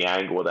the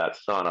angle of that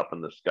sun up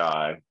in the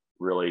sky.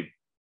 Really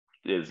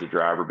is the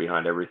driver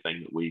behind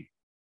everything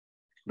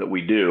that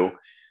we do.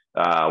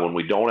 When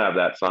we don't have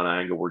that sun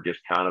angle, we're just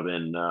kind of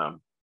in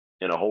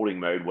a holding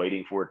mode,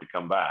 waiting for it to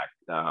come back.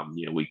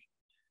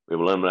 We have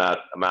a limited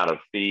amount of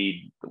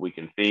feed that we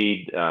can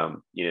feed.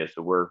 So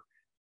we're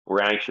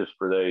anxious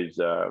for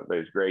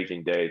those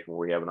grazing days when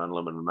we have an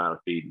unlimited amount of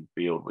feed in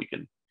the field. We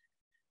can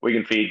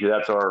feed,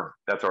 because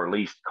that's our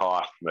least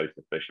cost, most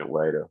efficient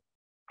way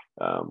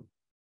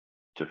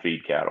to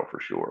feed cattle for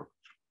sure.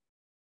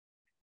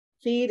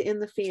 Feed in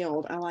the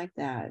field. I like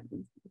that.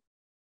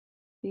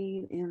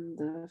 Feed in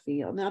the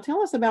field. Now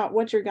tell us about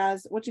what you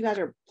guys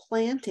are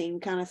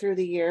planting kind of through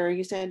the year.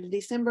 You said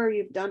December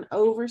you've done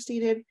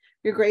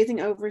you're grazing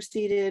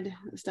overseeded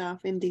stuff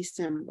in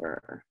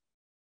December.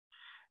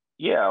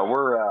 Yeah,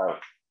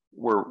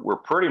 we're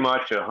pretty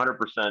much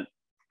 100%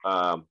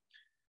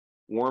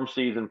 warm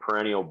season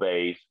perennial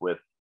base with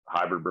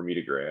hybrid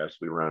Bermuda grass.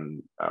 We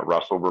run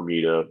Russell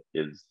Bermuda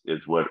is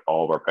what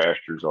all of our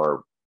pastures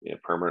are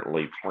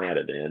permanently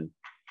planted in.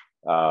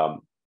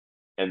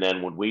 And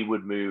then when we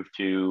would move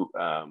to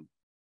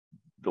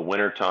the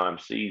wintertime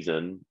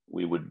season,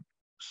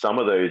 some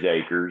of those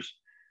acres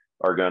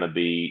are going to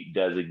be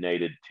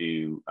designated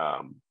to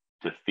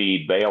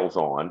feed bales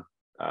on.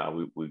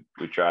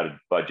 We try to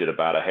budget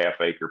about a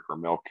half acre per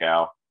milk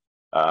cow,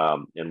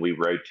 and we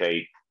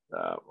rotate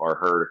our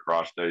herd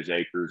across those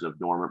acres of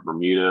dormant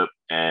Bermuda,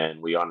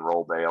 and we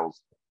unroll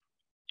bales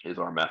is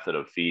our method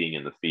of feeding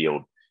in the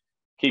field.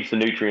 Keeps the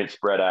nutrients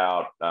spread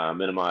out,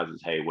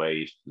 minimizes hay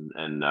waste,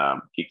 and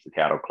keeps the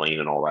cattle clean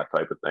and all that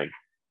type of thing.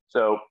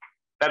 So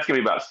that's going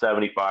to be about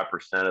 75%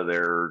 of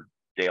their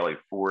daily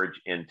forage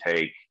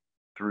intake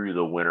through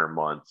the winter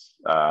months.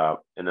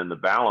 And then the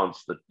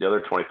balance, the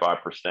other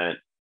 25%,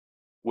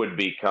 would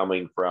be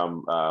coming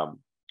from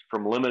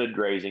from limited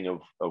grazing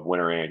of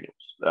winter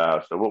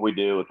annuals. So what we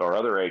do with our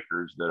other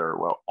acres that are,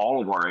 well,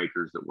 all of our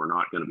acres that we're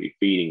not going to be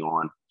feeding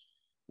on,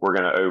 we're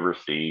going to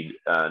overseed.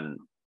 And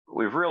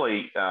we've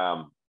really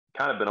kind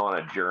of been on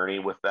a journey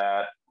with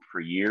that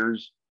for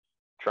years,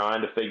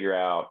 trying to figure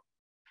out,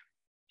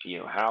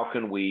 how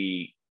can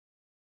we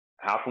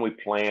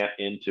plant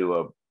into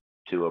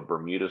a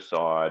Bermuda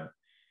sod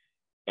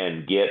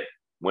and get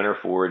winter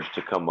forage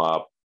to come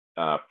up,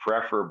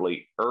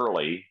 preferably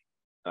early,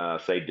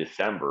 say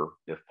December,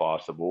 if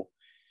possible,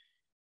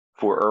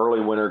 for early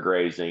winter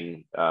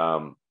grazing,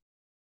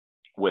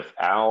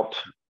 without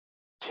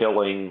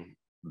tilling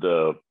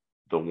the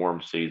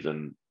warm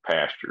season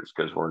pastures,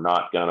 because we're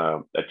not gonna,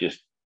 that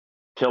just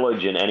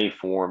tillage in any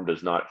form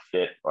does not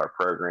fit our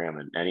program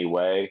in any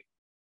way.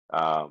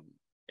 And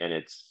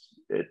it's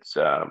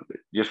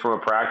just from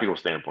a practical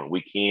standpoint,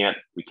 we can't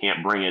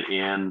bring it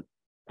in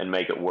and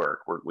make it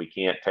work. We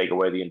can't take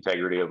away the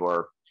integrity of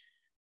our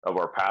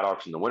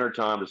paddocks in the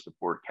wintertime to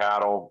support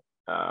cattle.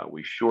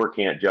 We sure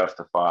can't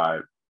justify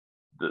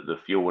the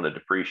fuel and the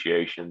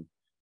depreciation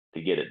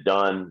to get it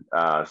done.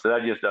 So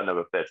that just doesn't have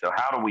a fit. So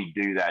how do we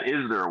do that?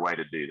 Is there a way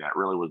to do that?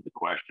 Really was the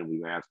question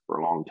we've asked for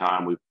a long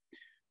time. We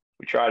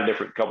tried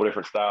a couple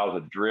different styles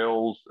of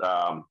drills,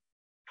 a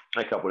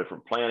couple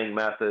different planting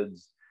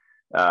methods,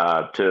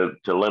 to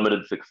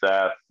limited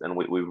success. And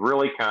we've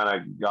really kind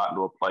of gotten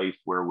to a place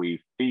where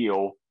we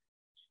feel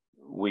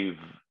we've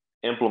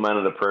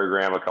implemented a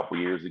program a couple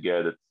years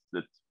ago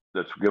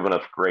that's given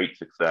us great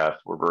success.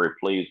 We're very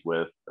pleased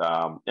with,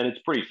 and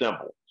it's pretty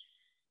simple.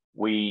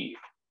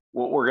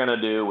 What we're going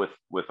to do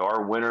with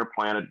our winter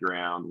planted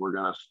ground, we're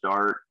going to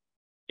start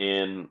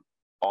in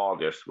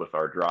August with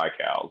our dry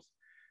cows,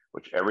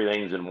 which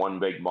everything's in one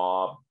big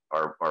mob.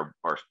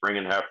 Our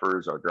spring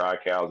heifers, our dry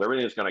cows,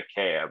 everything that's going to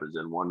calve is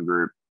in one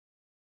group.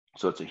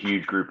 So it's a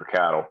huge group of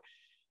cattle.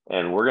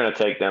 And we're going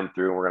to take them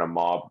through and we're going to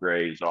mob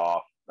graze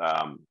off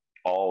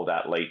all of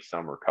that late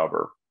summer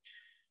cover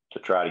to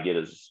try to get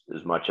as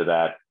much of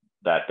that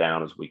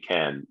down as we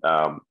can.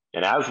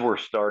 And as we're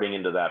starting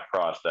into that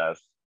process,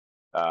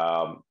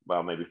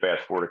 well, maybe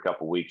fast forward a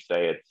couple of weeks,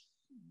 say it's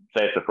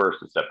the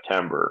 1st of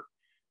September,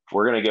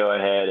 we're going to go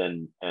ahead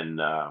and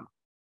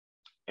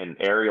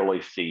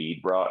aerially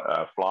seed,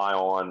 fly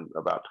on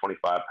about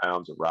 25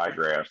 pounds of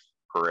ryegrass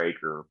per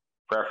acre,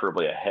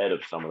 preferably ahead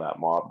of some of that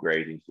mob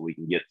grazing, so we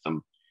can get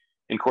some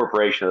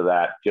incorporation of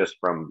that just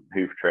from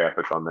hoof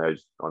traffic on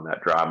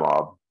that dry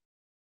mob.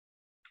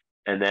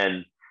 And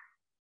then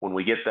when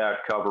we get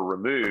that cover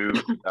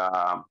removed,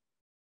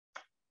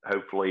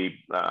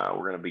 hopefully we're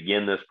going to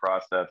begin this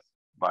process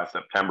by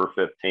September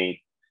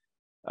 15th.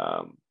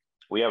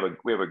 We have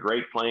a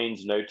Great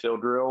Plains no-till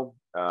drill.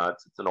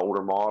 It's an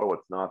older model.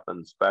 It's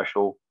nothing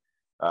special.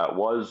 It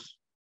was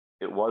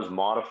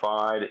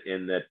modified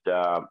in that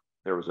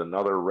there was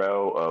another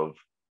row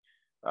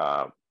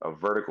of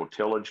vertical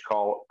tillage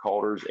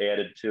coulters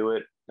added to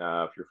it.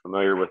 If you're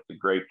familiar with the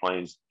Great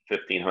Plains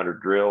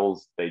 1500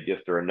 drills, they're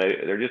just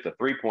a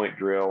 3-point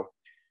drill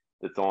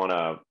that's on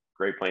a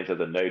Great Plains has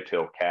a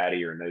no-till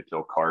caddy or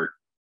no-till cart.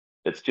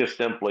 It's just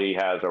simply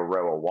has a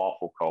row of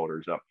waffle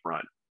coulters up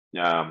front.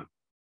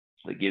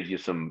 It gives you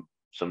some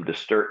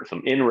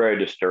in-row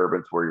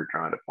disturbance where you're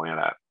trying to plant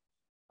at.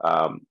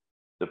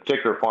 The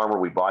particular farmer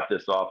we bought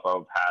this off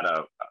of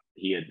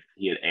he had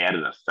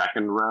added a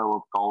second row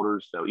of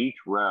coulters. So each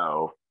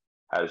row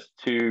has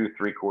 2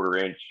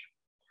 3/4 inch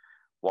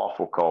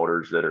waffle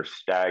coulters that are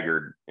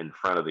staggered in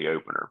front of the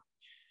opener,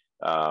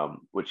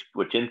 which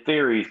in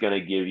theory is going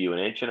to give you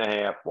 1.5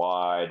 inches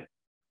wide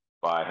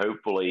by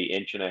hopefully 1.5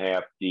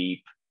 inches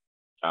deep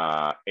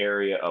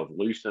area of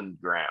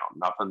loosened ground.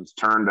 Nothing's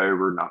turned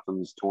over,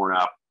 nothing's torn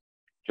up,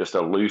 just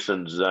a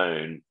loosened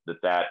zone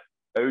that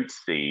oat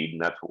seed,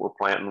 and that's what we're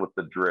planting with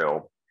the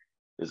drill,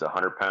 is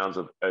 100 pounds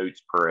of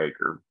oats per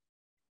acre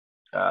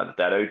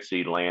that oat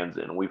seed lands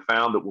in. And we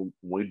found that when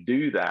we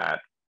do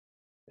that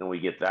and we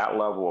get that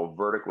level of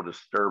vertical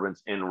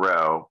disturbance in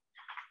row,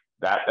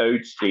 that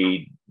oat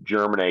seed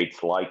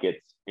germinates like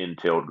it's in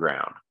tilled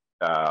ground.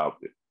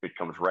 It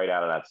comes right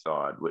out of that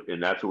sod,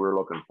 and that's what we're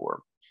looking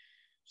for.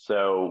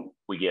 So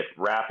we get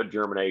rapid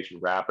germination,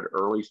 rapid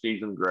early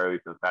season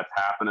growth. If that's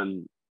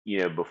happening,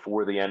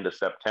 before the end of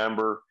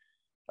September,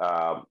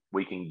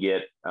 we can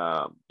get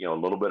a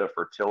little bit of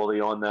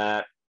fertility on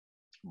that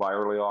by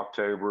early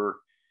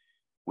October.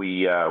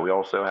 We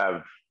also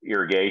have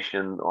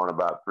irrigation on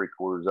about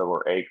 3/4 of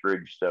our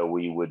acreage, so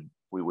we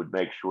would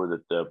make sure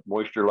that the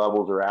moisture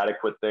levels are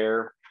adequate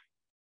there,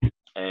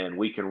 and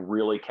we can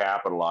really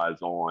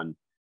capitalize on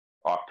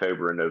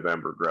October and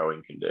November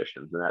growing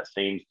conditions. And that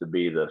seems to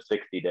be the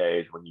 60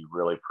 days when you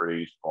really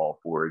produce fall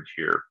forage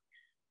here.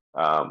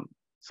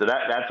 So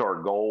that's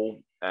our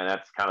goal, and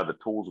that's kind of the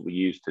tools we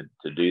use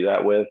to do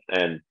that with.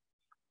 And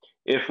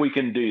if we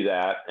can do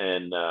that,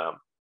 and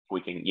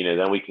we can,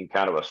 then we can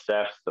kind of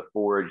assess the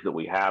forage that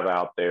we have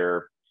out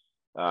there,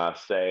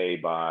 say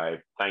by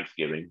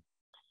Thanksgiving,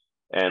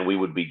 and we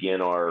would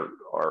begin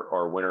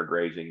our winter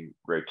grazing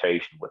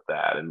rotation with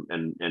that.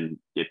 And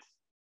it's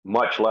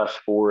much less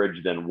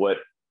forage than what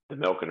the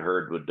milking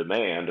herd would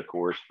demand, of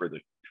course, for the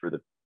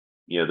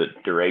the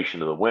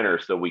duration of the winter.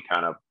 So we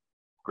kind of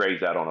graze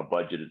that on a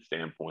budgeted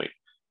standpoint.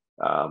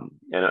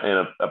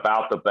 And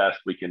about the best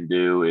we can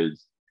do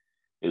is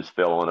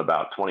fill in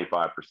about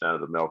 25%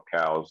 of the milk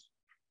cows'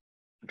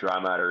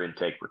 dry matter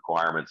intake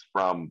requirements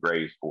from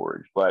grazed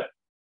forage. But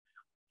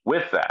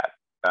with that,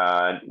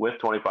 with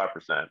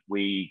 25%,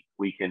 we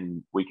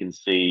can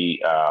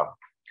see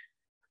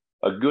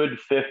a good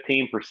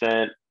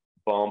 15%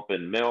 bump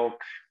in milk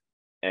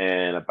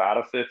and about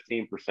a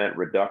 15%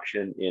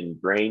 reduction in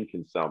grain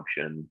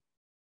consumption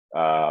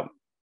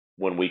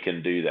when we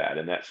can do that.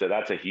 And that's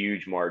a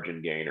huge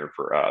margin gainer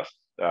for us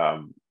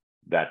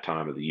that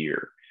time of the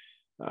year.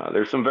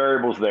 There's some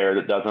variables there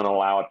that doesn't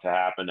allow it to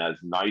happen as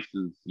nice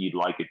as you'd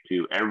like it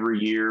to every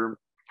year.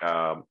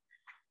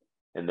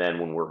 And then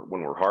when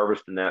we're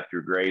harvesting that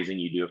through grazing,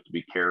 you do have to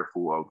be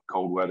careful of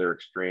cold weather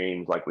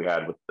extremes like we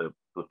had with the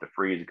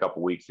freeze a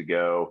couple weeks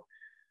ago.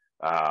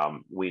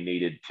 We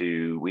needed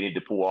to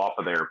pull off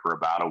of there for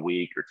about a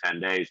week or 10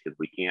 days because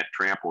we can't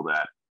trample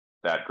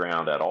that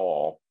ground at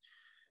all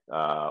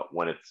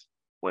when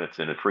it's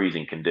in a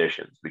freezing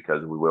conditions,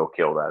 because we will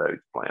kill that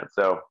oats plant.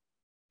 So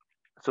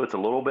it's a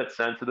little bit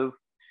sensitive,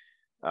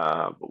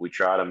 but we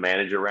try to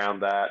manage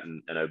around that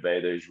and obey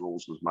those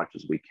rules as much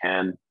as we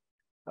can.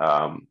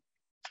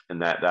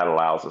 And that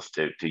allows us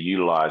to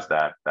utilize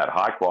that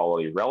high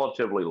quality,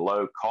 relatively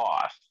low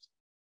cost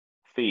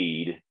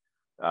feed,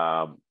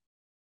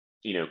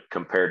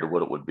 compared to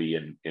what it would be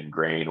in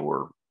grain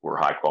or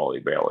high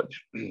quality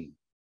baleage.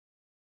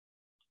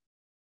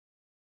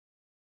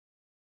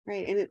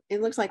 Right. And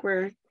it looks like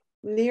we're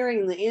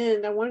nearing the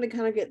end. I wanted to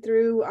kind of get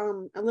through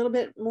a little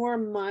bit more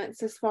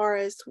months as far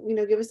as,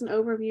 give us an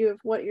overview of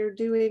what you're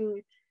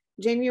doing.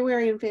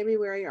 January and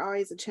February are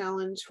always a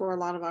challenge for a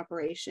lot of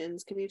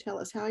operations. Can you tell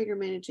us how you're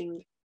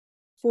managing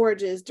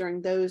forages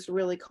during those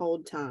really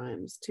cold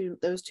times,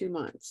 those 2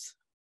 months?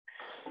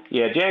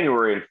 Yeah,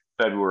 January and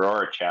February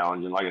are a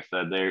challenge, and like I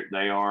said,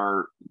 they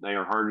are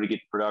harder to get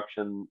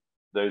production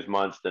those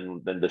months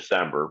than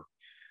December.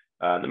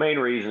 The main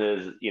reason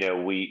is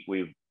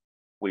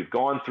we've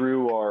gone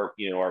through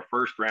our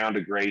first round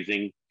of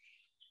grazing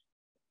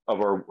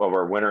of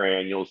our winter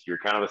annuals. You're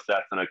kind of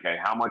assessing, okay,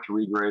 how much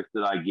regrowth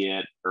did I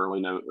get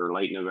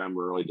late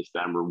November, early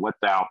December?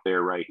 What's out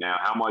there right now?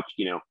 How much,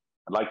 I'd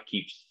like to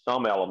keep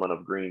some element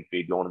of green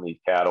feed going in these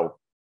cattle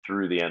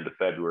through the end of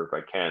February if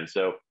I can.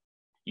 So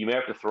you may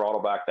have to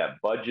throttle back that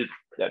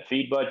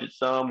feed budget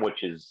some,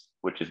 which is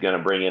going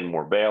to bring in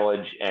more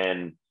baleage,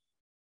 and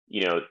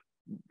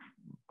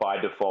by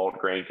default,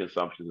 grain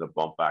consumption is going to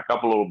bump back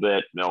up a little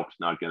bit. Milk's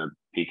not going to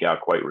peak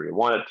out quite where you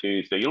want it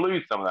to, so you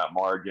lose some of that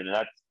margin,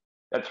 and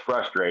that's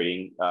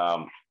frustrating.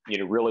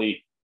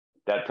 Really,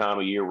 that time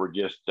of year, we're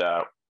just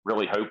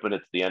really hoping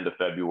it's the end of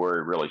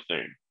February really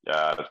soon.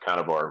 That's kind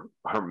of our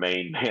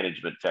main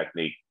management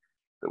technique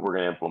that we're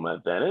going to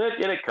implement then, and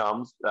it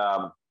comes.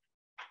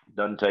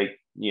 Doesn't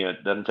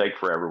take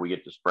forever. We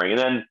get to spring,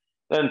 and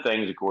then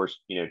things, of course,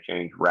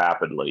 change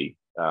rapidly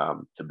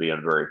to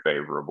being very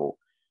favorable.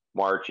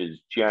 March is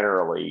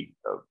generally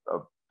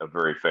a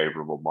very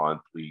favorable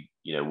month.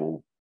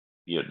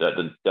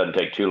 Doesn't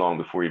take too long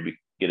before you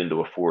get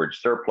into a forage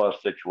surplus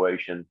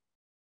situation.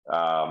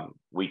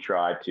 We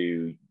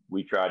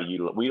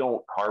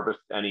don't harvest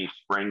any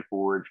spring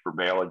forage for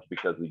baleage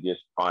because we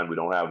just find we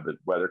don't have the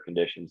weather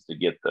conditions to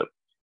get the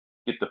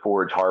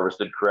forage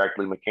harvested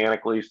correctly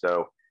mechanically.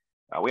 So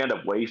we end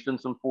up wasting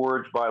some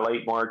forage by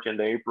late March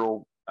into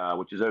April,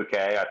 which is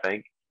okay, I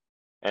think.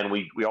 And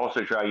we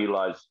also try to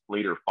utilize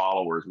leader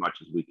follower as much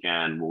as we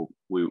can. We'll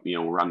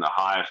run the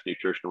highest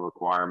nutritional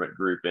requirement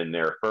group in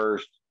there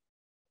first.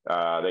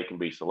 They can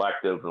be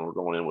selective, and we're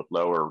going in with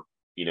lower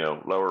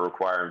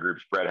requiring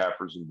groups, bred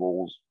heifers and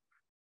bulls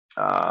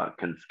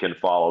can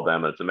follow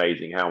them. And it's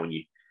amazing how when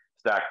you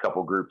stack a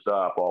couple groups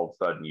up, all of a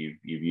sudden you've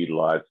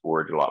utilized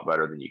forage a lot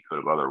better than you could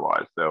have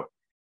otherwise. So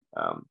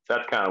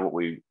that's kind of what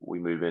we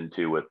move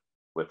into with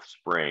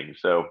spring.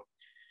 So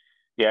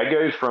yeah, it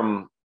goes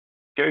from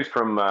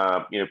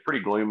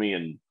pretty gloomy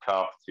and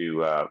tough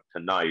to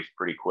nice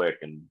pretty quick,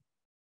 and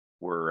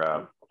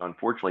we're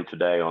unfortunately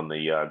today on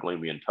the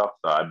gloomy and tough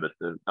side, but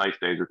the nice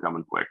days are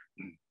coming quick.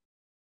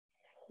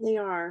 They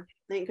are,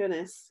 thank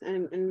goodness.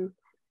 And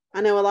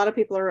I know a lot of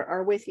people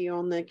are with you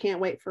on the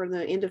can't wait for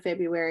the end of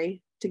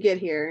February to get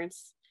here.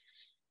 It's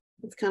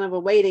kind of a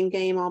waiting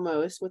game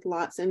almost with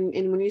lots. And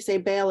when you say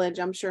baleage,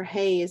 I'm sure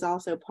hay is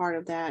also part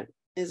of that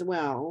as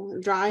well.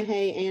 Dry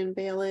hay and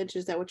baleage,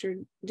 is that what you're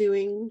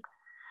doing?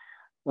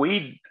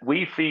 We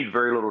feed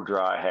very little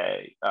dry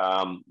hay,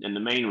 and the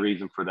main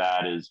reason for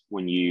that is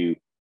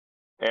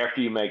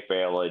after you make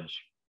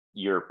baleage,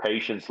 your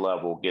patience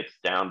level gets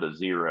down to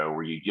zero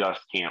where you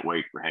just can't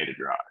wait for hay to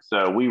dry.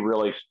 So we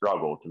really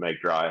struggle to make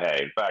dry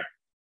hay. In fact,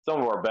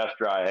 some of our best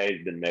dry hay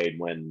has been made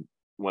when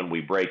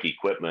we break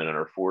equipment and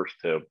are forced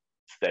to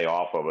stay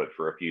off of it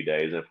for a few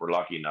days. And if we're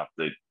lucky enough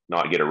to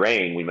not get a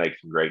rain, we make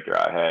some great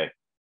dry hay.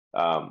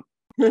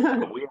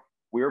 But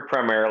we're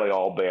primarily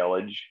all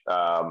baleage.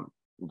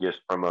 Just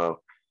from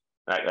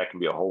that can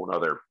be a whole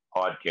nother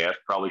podcast.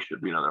 Probably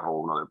should be another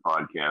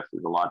podcast.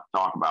 There's a lot to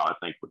talk about, I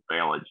think, with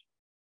baleage.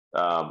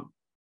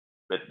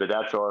 But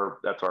that's our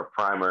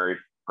primary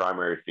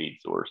feed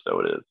source. So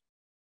it is.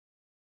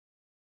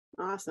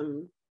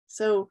 Awesome.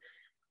 So,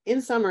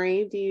 in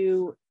summary, do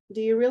you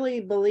really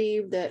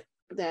believe that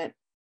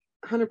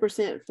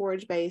 100%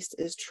 forage based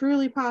is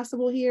truly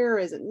possible here, or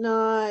is it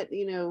not?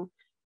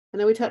 I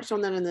know we touched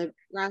on that in the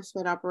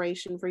grass-fed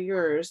operation for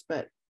yours,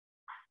 but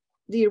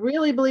do you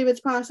really believe it's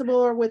possible,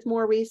 or with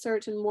more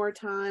research and more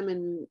time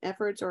and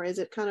efforts, or is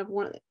it kind of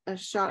a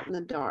shot in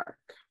the dark?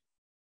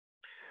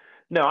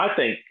 No, I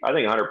think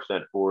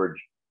 100%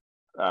 forage,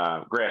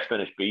 grass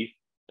finished beef.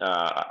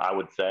 I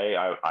would say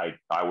I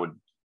would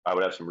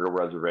have some real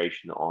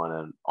reservation on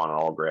an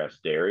all grass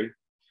dairy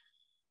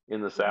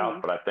in the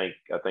South, but I think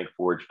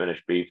forage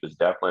finished beef is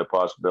definitely a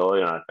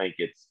possibility, and I think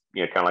it's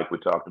kind of like we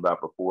talked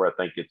about before. I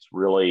think it's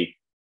really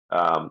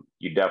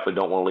you definitely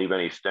don't want to leave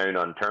any stone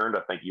unturned.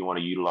 I think you want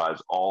to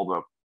utilize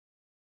all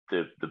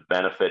the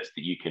benefits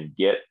that you can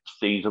get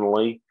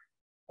seasonally,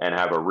 and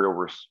have a real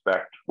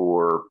respect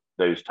for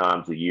those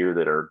times of year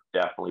that are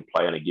definitely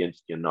playing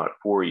against you, not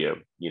for you.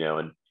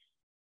 And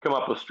come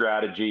up with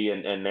strategy,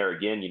 and there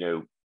again,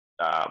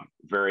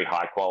 very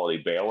high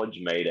quality baleage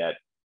made at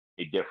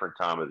a different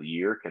time of the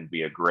year can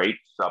be a great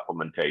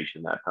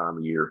supplementation that time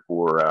of year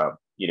for a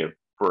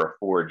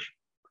forage,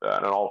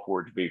 an all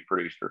forage beef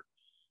producer.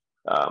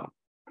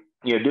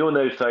 Doing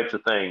those types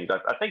of things.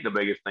 I think the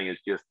biggest thing is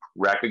just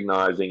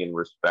recognizing and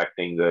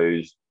respecting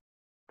those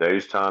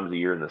times of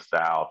year in the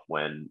South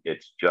when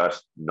it's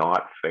just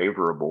not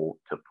favorable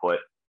to put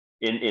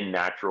in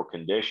natural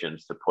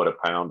conditions to put a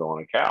pound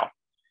on a cow.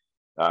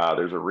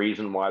 There's a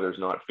reason why there's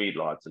not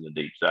feedlots in the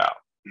Deep South,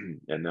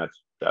 and that's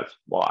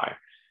why,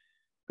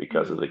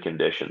 because of the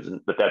conditions.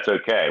 But that's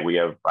okay. We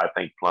have, I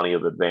think, plenty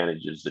of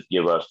advantages that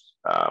give us,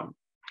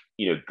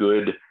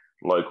 good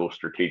local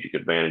strategic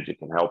advantage that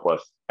can help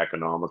us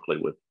economically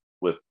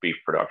with beef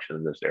production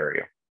in this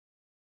area.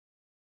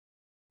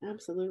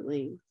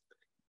 Absolutely.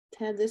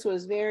 Ted, this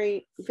was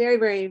very, very,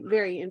 very,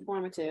 very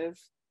informative,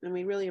 and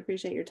we really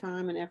appreciate your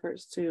time and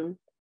efforts to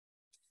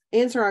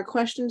answer our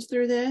questions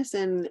through this,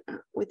 and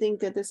we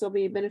think that this will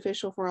be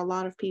beneficial for a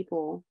lot of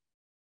people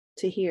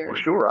to hear. Well,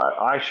 sure.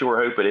 I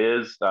sure hope it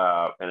is,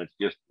 and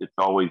it's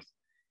always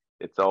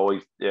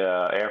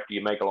after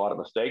you make a lot of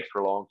mistakes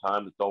for a long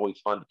time, it's always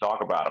fun to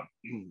talk about them,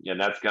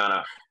 and that's kind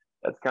of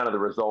the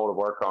result of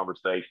our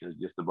conversation, is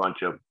just a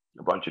bunch of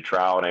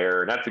trial and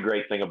error. And that's a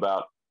great thing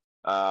about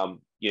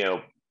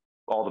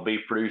all the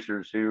beef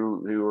producers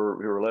who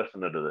are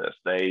listening to this.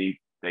 They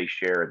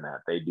share in that.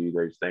 They do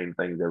those same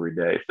things every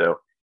day. So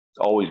it's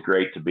always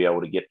great to be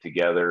able to get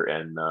together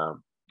and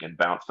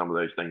bounce some of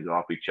those things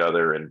off each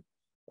other. And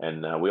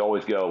we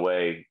always go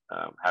away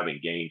having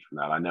gained from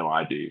that. I know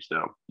I do.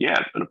 So yeah,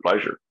 it's been a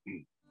pleasure.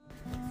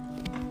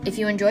 If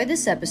you enjoyed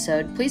this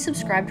episode, please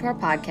subscribe to our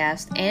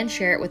podcast and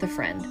share it with a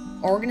friend.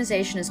 Our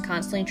organization is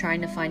constantly trying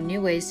to find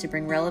new ways to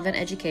bring relevant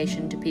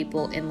education to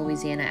people in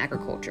Louisiana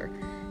agriculture.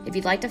 If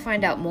you'd like to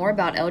find out more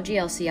about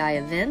LGLCI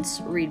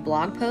events, read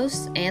blog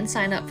posts, and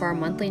sign up for our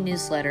monthly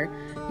newsletter,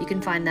 you can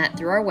find that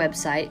through our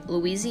website,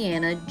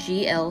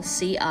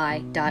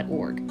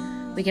 louisianaglci.org.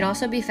 We can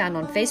also be found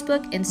on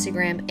Facebook,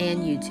 Instagram,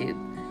 and YouTube.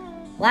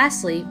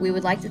 Lastly, we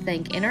would like to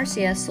thank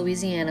NRCS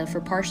Louisiana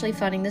for partially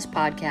funding this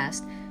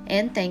podcast,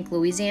 and thank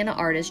Louisiana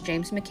artist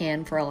James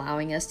McCann for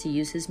allowing us to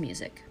use his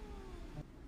music.